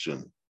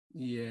question.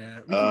 Yeah.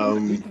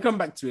 We can come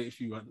back to it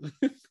if you want.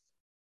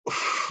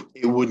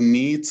 It would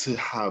need to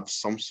have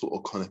some sort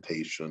of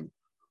connotation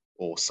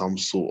or some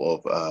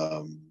sort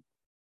of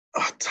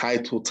a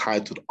title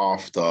titled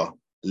after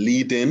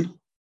leading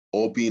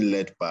or being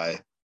led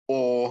by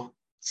or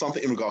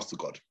something in regards to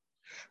God.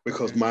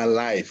 Because my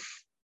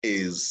life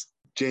is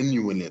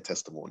genuinely a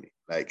testimony.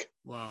 Like,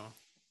 wow,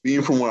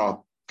 being from where I've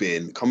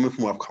been, coming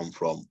from where I've come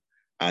from.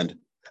 And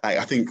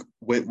I think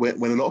when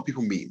a lot of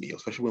people meet me,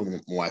 especially when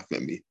my wife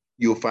met me,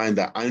 you'll find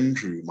that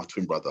Andrew, my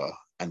twin brother,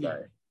 and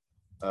I,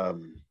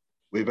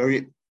 we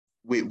very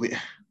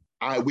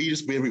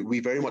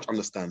much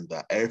understand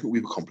that everything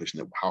we've accomplished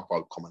and how far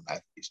we've come in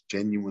life is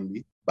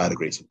genuinely by the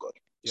grace of God.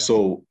 Yeah.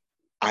 So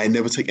I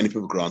never take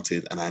anything for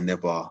granted, and I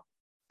never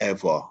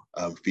ever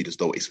feel as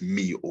though it's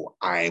me or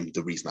I'm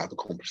the reason I've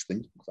accomplished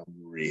things, because I'm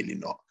really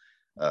not.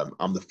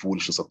 I'm the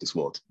foolishness of this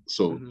world.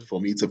 So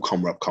for me to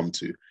come where I've come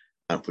to,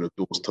 and for the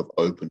doors to have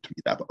opened to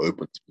me that have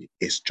opened to me,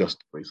 it's just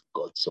the grace of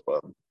God. So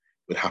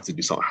would have to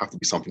be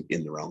something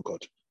in and around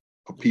God.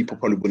 People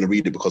probably wouldn't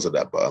read it because of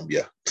that, but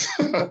yeah.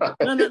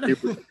 No.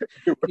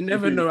 You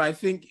never know. I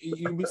think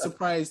you'll be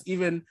surprised.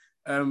 Even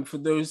for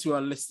those who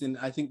are listening,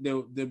 I think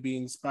they'll be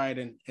inspired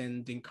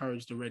and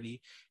encouraged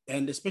already,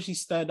 and especially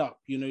stirred up,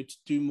 to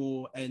do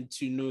more and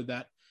to know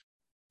that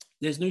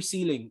there's no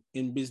ceiling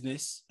in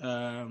business.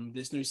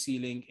 There's no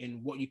ceiling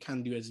in what you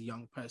can do as a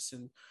young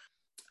person.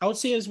 I would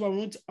say as well, I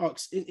want to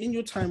ask, in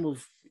your time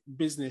of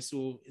business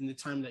or in the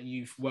time that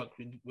you've worked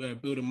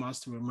with Build a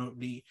Master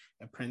remotely,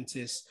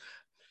 apprentice,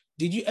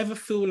 did you ever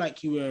feel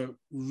like you were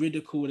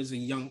ridiculed as a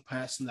young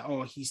person that,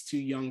 oh, he's too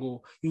young,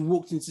 or you've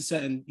worked with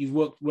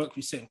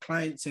certain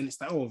clients and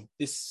it's like, oh,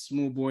 this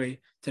small boy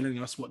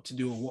telling us what to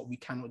do or what we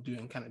cannot do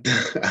and cannot do.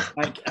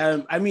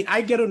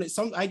 I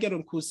get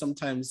on calls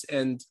sometimes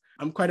and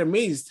I'm quite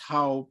amazed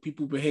how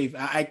people behave.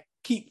 I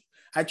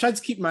try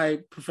to keep my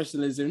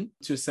professionalism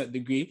to a certain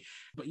degree,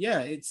 but yeah,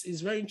 it's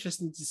very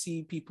interesting to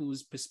see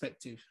people's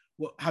perspective.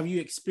 Have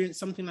you experienced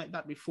something like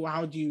that before?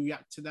 How do you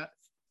react to that?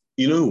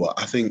 You know what?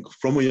 I think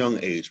from a young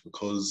age,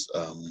 because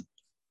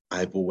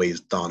I've always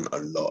done a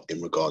lot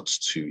in regards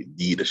to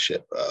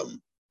leadership,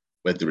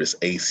 whether it's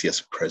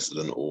ACS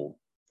president or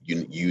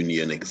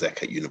union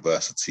exec at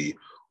university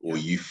or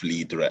youth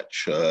leader at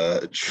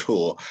church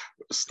or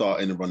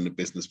starting to run the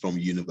business from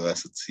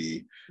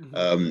university,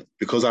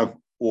 because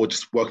or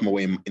just working my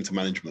way into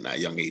management at a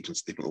young age in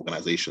different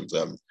organizations,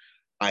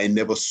 I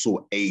never saw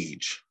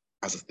age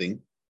as a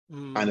thing.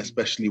 And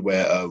especially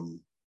where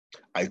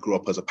I grew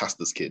up as a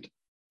pastor's kid.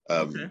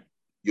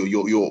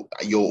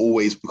 You're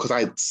always, because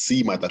I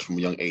see my dad from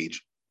a young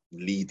age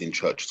leading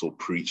churches or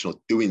preaching or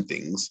doing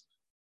things,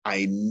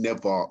 I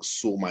never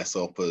saw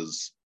myself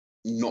as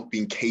not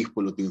being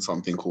capable of doing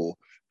something or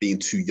being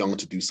too young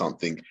to do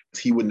something.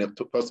 He would never,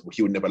 first of all,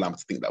 he would never allow me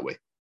to think that way.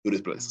 Do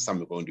this, but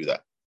Samuel, go and do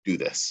that. Do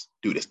this.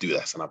 And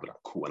I'd be like,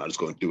 cool. And I just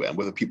go and do it. And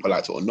whether people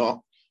like it or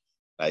not,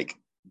 like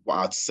what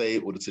I'd say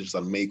or the decisions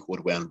I'd make or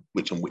the way in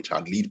which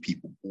I'd lead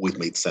people always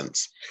made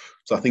sense.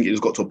 So I think it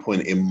just got to a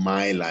point in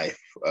my life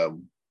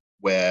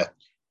where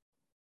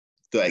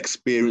the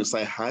experience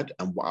I had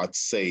and what I'd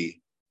say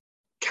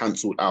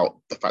cancelled out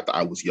the fact that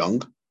I was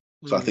young.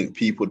 So I think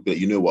people would be like,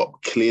 you know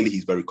what, clearly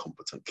he's very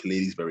competent,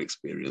 clearly he's very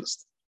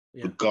experienced,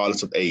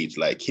 regardless of age,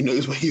 like he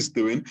knows what he's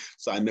doing.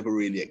 So I never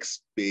really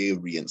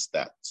experienced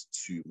that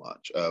too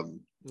much.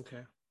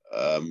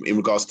 In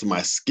regards to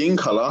my skin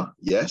color,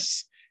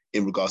 yes.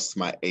 In regards to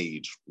my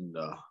age,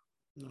 no.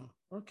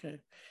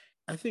 Okay.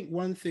 I think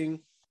one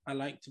thing I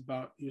liked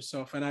about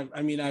yourself, and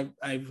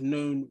I've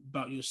known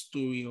about your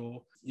story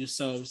or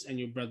yourselves and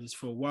your brothers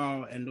for a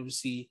while, and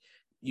obviously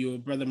your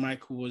brother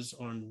Michael was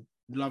on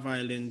Love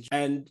Island,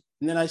 and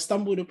then I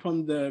stumbled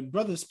upon the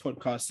Brothers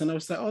podcast, and I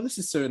was like, oh, this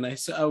is so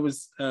nice. So I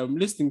was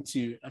listening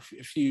to a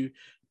few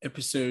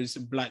episodes,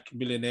 Black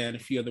Billionaire and a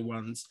few other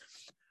ones.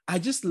 I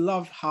just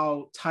love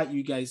how tight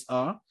you guys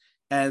are.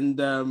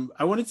 And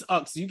I wanted to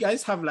ask, do you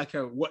guys have like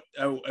a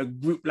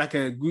group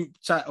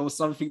chat or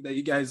something that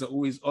you guys are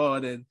always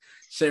on and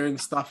sharing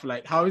stuff?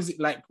 Like, how is it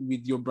like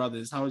with your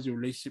brothers? How is your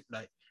relationship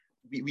like?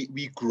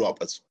 We grew up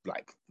as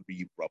like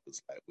three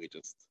brothers. Like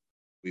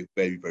we're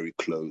very, very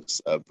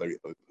close, very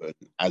open,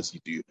 as you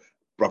do.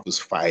 Brothers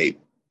fight,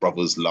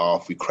 brothers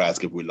laugh, we cry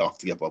together, we laugh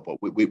together.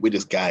 But we're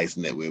just guys,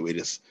 isn't it? We're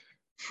just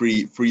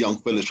three young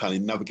fellas trying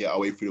to navigate our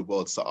way through the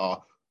world. So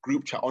our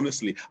group chat,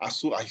 honestly, I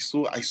saw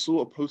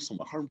a post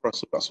somewhere. I can't remember.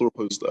 I saw a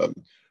post.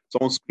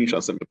 Someone screenshot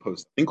and sent me a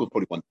post. I think it was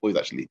probably one of the boys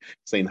actually,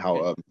 saying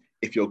how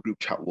if your group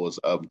chat was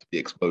to be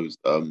exposed,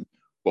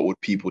 what would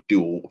people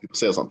do, or people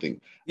say or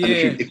something? Yeah.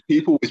 And if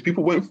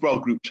people went through our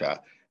group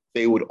chat,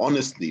 they would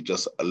honestly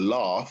just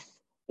laugh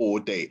all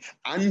day.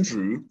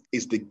 Andrew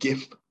is the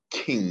gift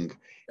king.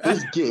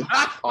 His gifts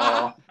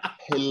are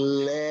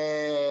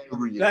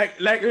hilarious.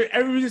 Like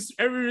every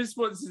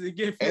response is a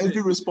gift.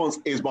 Every response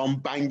is one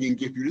banging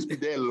gift. You just be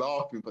there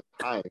laughing for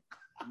time.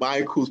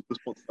 Michael's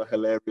responses are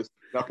hilarious.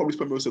 And I probably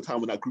spend most of the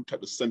time on that group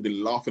chat just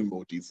sending laughing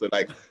emojis. So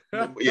like,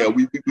 yeah,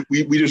 we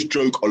just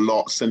joke a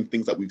lot, send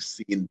things that we've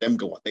seen. Them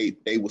go on.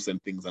 They will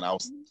send things and I'll.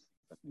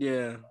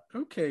 Yeah.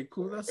 Okay.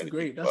 Cool. That's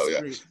great. That's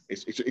great.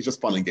 It's just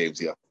fun and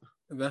games. Yeah.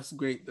 That's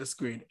great. That's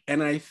great.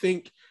 And I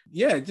think,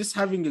 yeah, just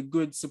having a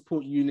good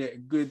support unit, a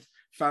good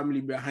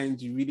family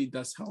behind you really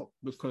does help,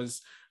 because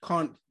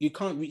you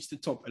can't reach the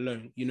top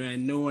alone,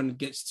 and no one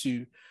gets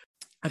to.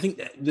 I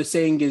think the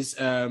saying is,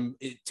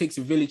 it takes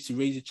a village to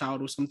raise a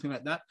child or something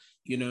like that,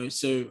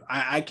 So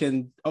I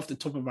can, off the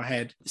top of my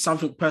head,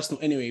 something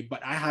personal anyway,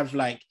 but I have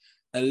like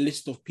a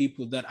list of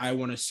people that I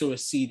want to sow a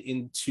seed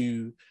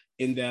into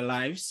in their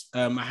lives.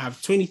 I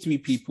have 23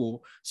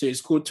 people, so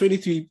it's called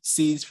 23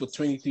 seeds for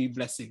 23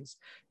 blessings.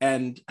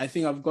 And I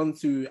think I've gone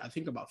through,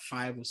 about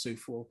five or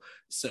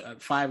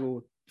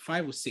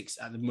six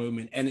at the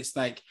moment. And it's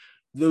like,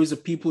 those are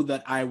people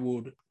that I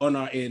would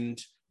honor in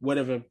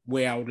whatever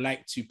way I would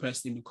like to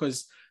personally,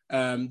 because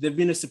they've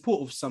been a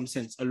support of some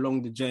sense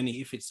along the journey,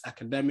 if it's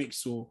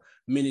academics or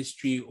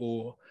ministry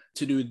or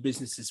to do with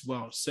business as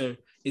well. So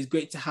it's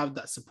great to have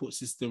that support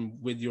system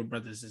with your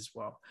brothers as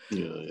well.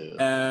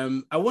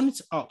 I wanted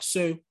to ask,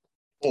 so...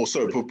 Oh,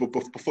 sorry, but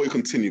before you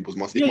continue, because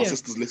if my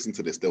sisters listen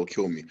to this, they'll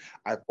kill me.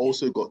 I've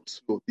also got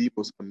two of the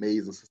most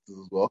amazing sisters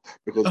as well,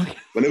 because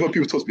whenever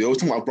people talk to me, I always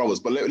talk about brothers,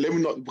 but let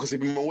me not, because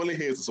if Mawala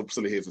hears this or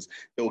Priscilla hears this,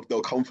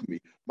 they'll come for me.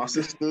 My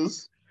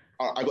sisters,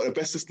 I got the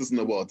best sisters in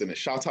the world, didn't it?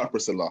 Shout out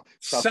Priscilla.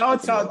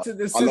 Shout out to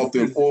the sisters. I love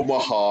them with all my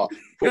heart.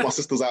 Put my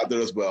sisters out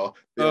there as well.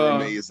 They're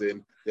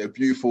amazing. They're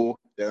beautiful.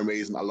 They're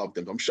amazing. I love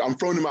them. I'm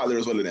throwing them out there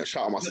as well. Innit?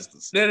 Shout out my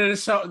sisters. No,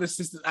 shout out the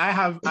sisters.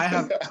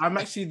 I'm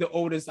actually the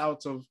oldest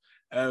out of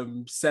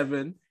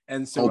 7,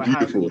 and so I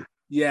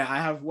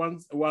have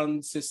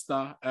one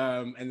sister,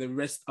 and the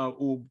rest are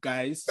all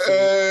guys. So,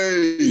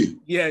 hey!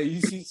 Yeah,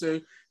 you see, so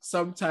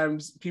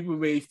sometimes people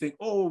may think,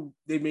 oh,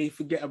 they may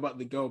forget about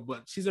the girl,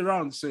 but she's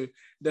around. So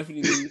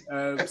definitely,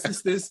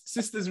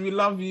 sisters, we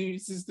love you.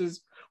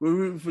 Sisters, we're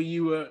rooting for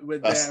you. We're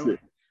there.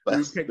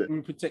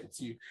 We protect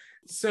you.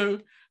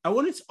 So I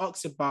wanted to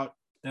ask about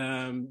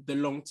the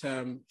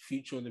long-term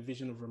future and the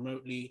vision of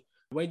Remotely.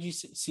 Where do you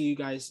see you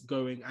guys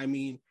going? I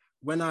mean,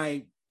 when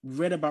I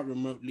read about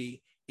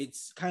Remotely,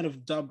 it's kind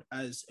of dubbed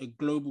as a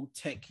global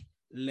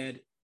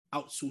tech-led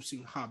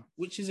outsourcing hub,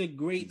 which is a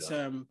great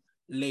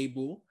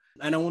label.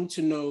 And I want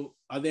to know,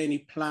 are there any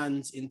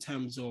plans in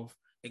terms of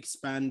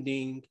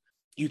expanding?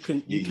 You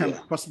can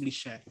possibly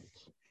share.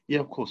 Yeah,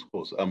 of course.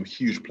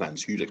 Huge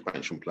plans, huge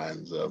expansion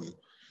plans,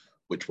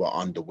 which were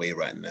underway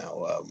right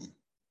now.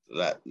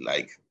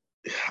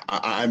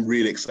 I'm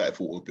really excited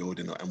for what we're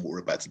building and what we're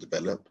about to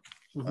develop.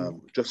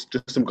 Just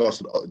in regards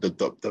to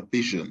the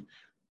vision,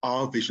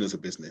 our vision as a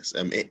business,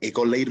 it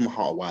got laid in my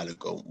heart a while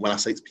ago. When I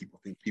say to people,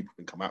 I think people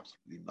think I'm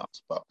absolutely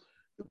nuts, but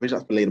the vision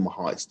that's been laid in my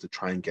heart is to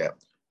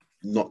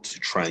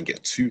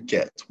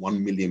get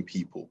 1 million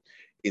people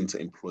into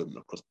employment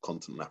across the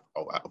continent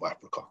of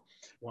Africa.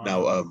 Wow.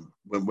 Now,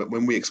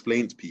 when we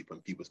explain to people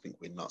and people think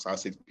we're nuts, I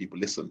say to people,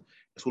 listen,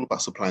 it's all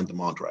about supply and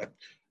demand, right?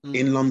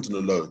 In London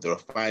alone, there are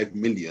 5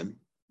 million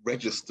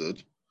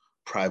registered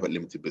private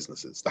limited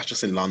businesses. That's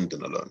just in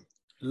London alone.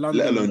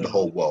 Let alone the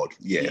whole world.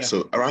 Yeah.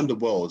 So around the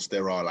world,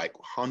 there are like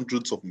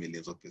hundreds of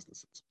millions of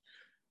businesses.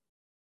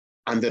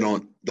 And then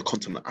on the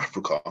continent of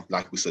Africa,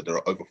 like we said, there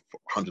are over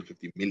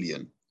 150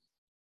 million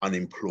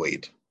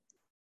unemployed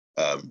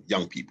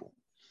young people.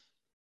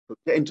 So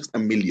getting just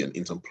 1 million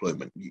into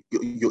employment,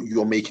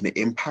 you're making an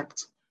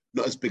impact.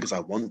 Not as big as I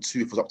want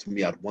to. If it was up to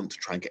me, I'd want to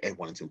try and get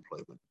everyone into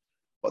employment.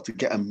 But to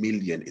get 1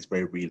 million is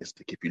very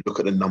realistic. If you look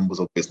at the numbers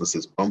of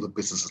businesses, from the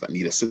businesses that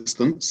need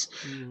assistance,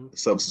 the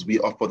services we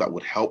offer that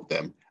would help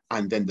them,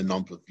 and then the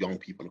number of young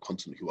people on the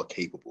continent who are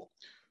capable.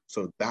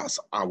 So that's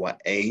our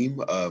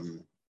aim.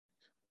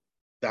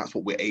 That's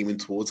what we're aiming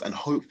towards. And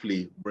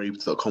hopefully we're able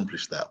to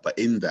accomplish that. But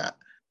in that,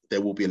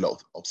 there will be a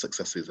lot of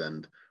successes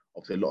and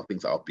obviously a lot of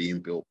things that are being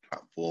built,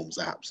 platforms,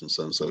 apps, and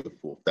so on and so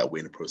forth, that we're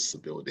in the process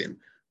of building.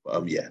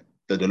 But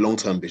the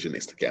long-term vision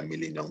is to get 1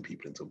 million young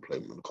people into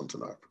employment on the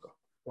continent of Africa.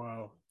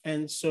 Wow.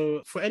 And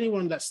so for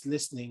anyone that's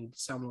listening,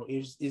 Samuel,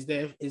 is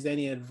there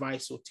any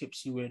advice or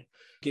tips you would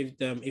give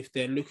them if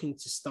they're looking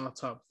to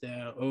start up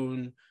their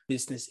own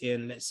business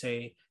in, let's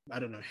say, I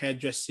don't know,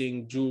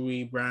 hairdressing,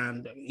 jewelry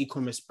brand,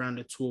 e-commerce brand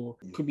at all?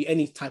 Could be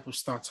any type of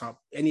startup.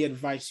 Any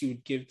advice you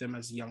would give them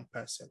as a young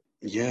person?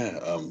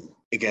 Yeah.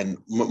 Again,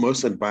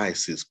 most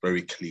advice is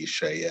very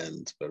cliche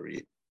and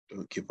very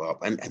don't give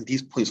up. And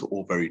these points are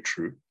all very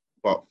true.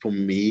 But for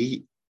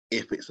me,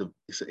 if it's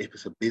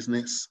a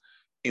business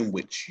in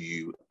which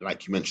you,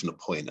 like you mentioned a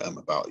point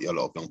about a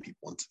lot of young people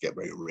want to get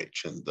very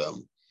rich, and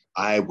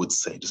I would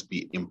say just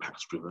be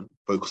impact driven,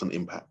 focus on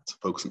impact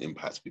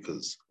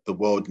because the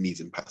world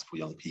needs impactful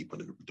young people,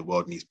 and the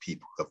world needs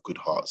people who have good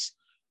hearts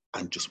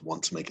and just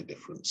want to make a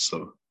difference.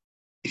 So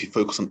if you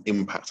focus on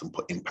impact and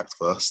put impact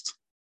first,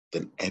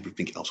 then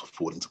everything else will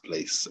fall into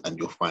place, and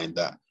you'll find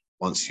that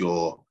once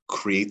you're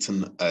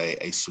creating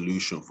a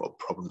solution for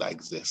a problem that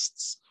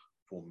exists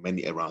for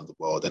many around the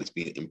world, that it's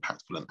being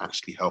impactful and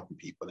actually helping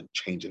people and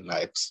changing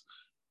lives,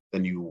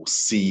 then you will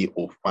see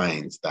or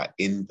find that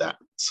in that,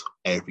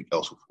 everything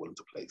else will fall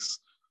into place.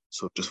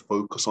 So just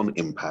focus on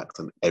impact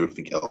and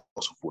everything else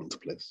will fall into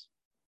place.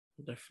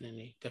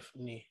 Definitely.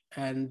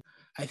 And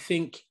I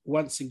think,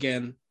 once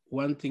again,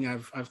 one thing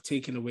I've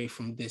taken away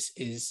from this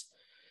is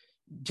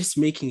just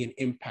making an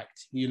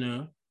impact. You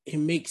know, it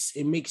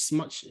makes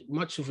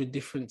much of a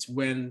difference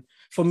when,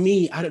 for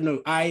me, I don't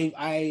know,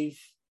 I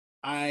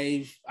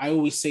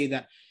always say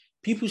that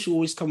people should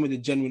always come with a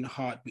genuine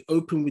heart, be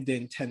open with their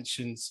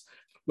intentions.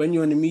 When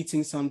you're in a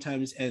meeting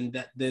sometimes and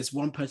that there's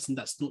one person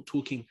that's not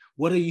talking,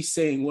 what are you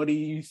saying? What are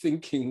you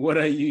thinking? What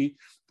are you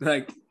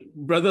like,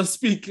 brother,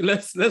 speak,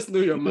 let's know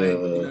your mind,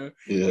 you know?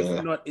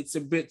 If not, it's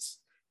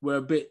we're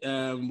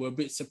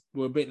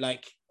a bit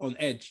like on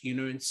edge, you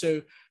know? And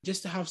so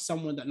just to have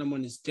someone that number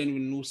one is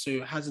genuine and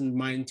also has in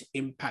mind to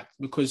impact,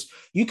 because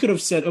you could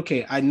have said,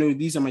 okay, I know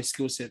these are my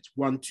skill sets,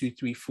 1, 2,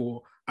 3,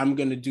 4, I'm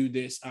going to do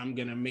this, I'm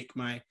going to make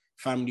my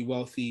family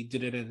wealthy,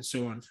 and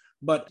so on.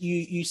 But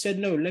you said,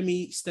 no, let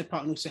me step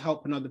out and also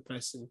help another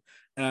person.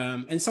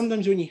 And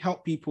sometimes when you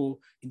help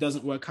people, it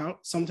doesn't work out.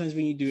 Sometimes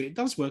when you do it, it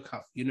does work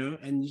out, you know,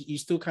 and you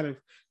still kind of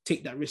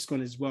take that risk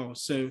on as well.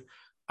 So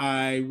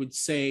I would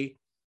say,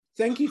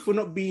 thank you for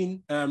not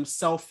being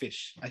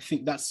selfish. I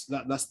think that's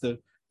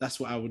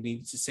what I would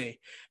need to say.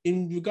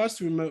 In regards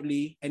to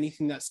remotely,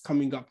 anything that's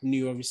coming up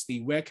new,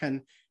 obviously, where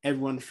can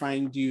everyone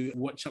find you?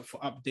 Watch out for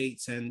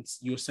updates and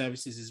your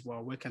services as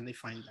well. Where can they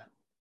find that?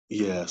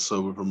 Yeah,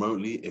 so with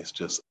remotely, it's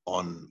just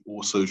on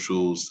all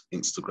socials,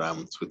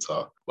 Instagram,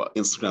 Twitter, but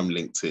Instagram,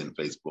 LinkedIn,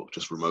 Facebook,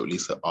 just remotely.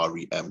 So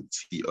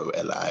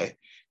REMOTOLI,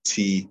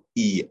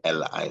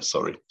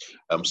 sorry.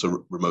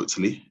 So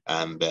remotely,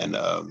 and then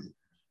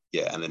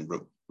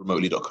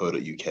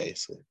remotely.co.uk.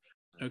 So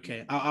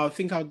okay, I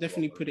think I'll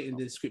definitely put it in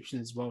the description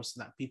as well so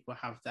that people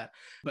have that.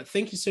 But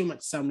thank you so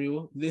much,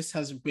 Samuel. This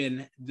has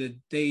been the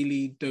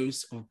Daily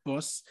Dose of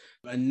Boss,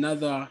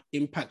 another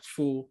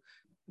impactful,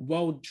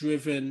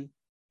 well-driven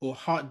or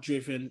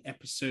heart-driven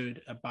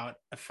episode about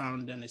a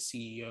founder and a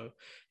CEO.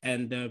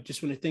 And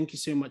just want to thank you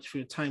so much for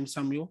your time,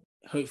 Samuel.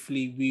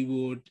 Hopefully we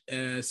would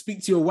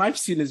speak to your wife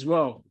soon as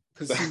well,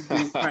 because she's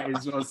doing quite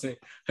as well. So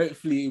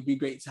hopefully it'd be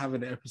great to have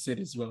an episode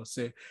as well.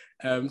 So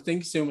thank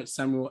you so much,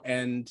 Samuel,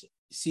 and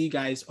see you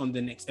guys on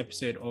the next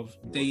episode of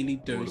Daily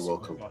Dose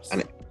of Boss.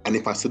 And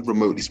if I said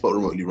spelled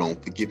remotely wrong,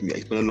 forgive me.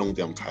 It's been a long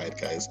day. I'm tired,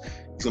 guys.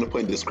 He's gonna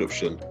put in the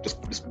description.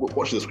 Just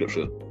watch the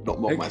description,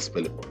 not my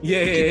spelling.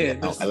 Yeah.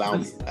 Allow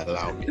me.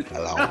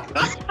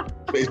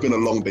 But it's been a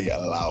long day.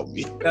 Allow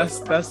me.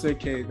 That's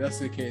okay.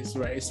 It's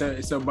right.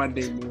 It's a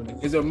Monday morning.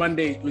 It's a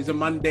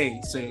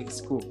Monday, so it's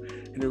cool.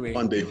 Anyway,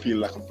 Monday feel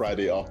like a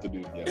Friday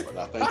afternoon. Yeah,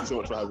 but thank you so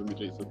much for having me,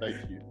 Jason.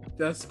 Thank you.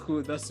 That's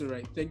cool. That's all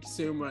right. Thank you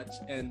so much,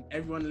 and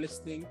everyone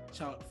listening,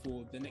 shout out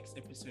for the next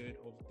episode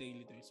of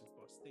Daily Dose of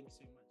Boss. Thank you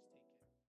so much.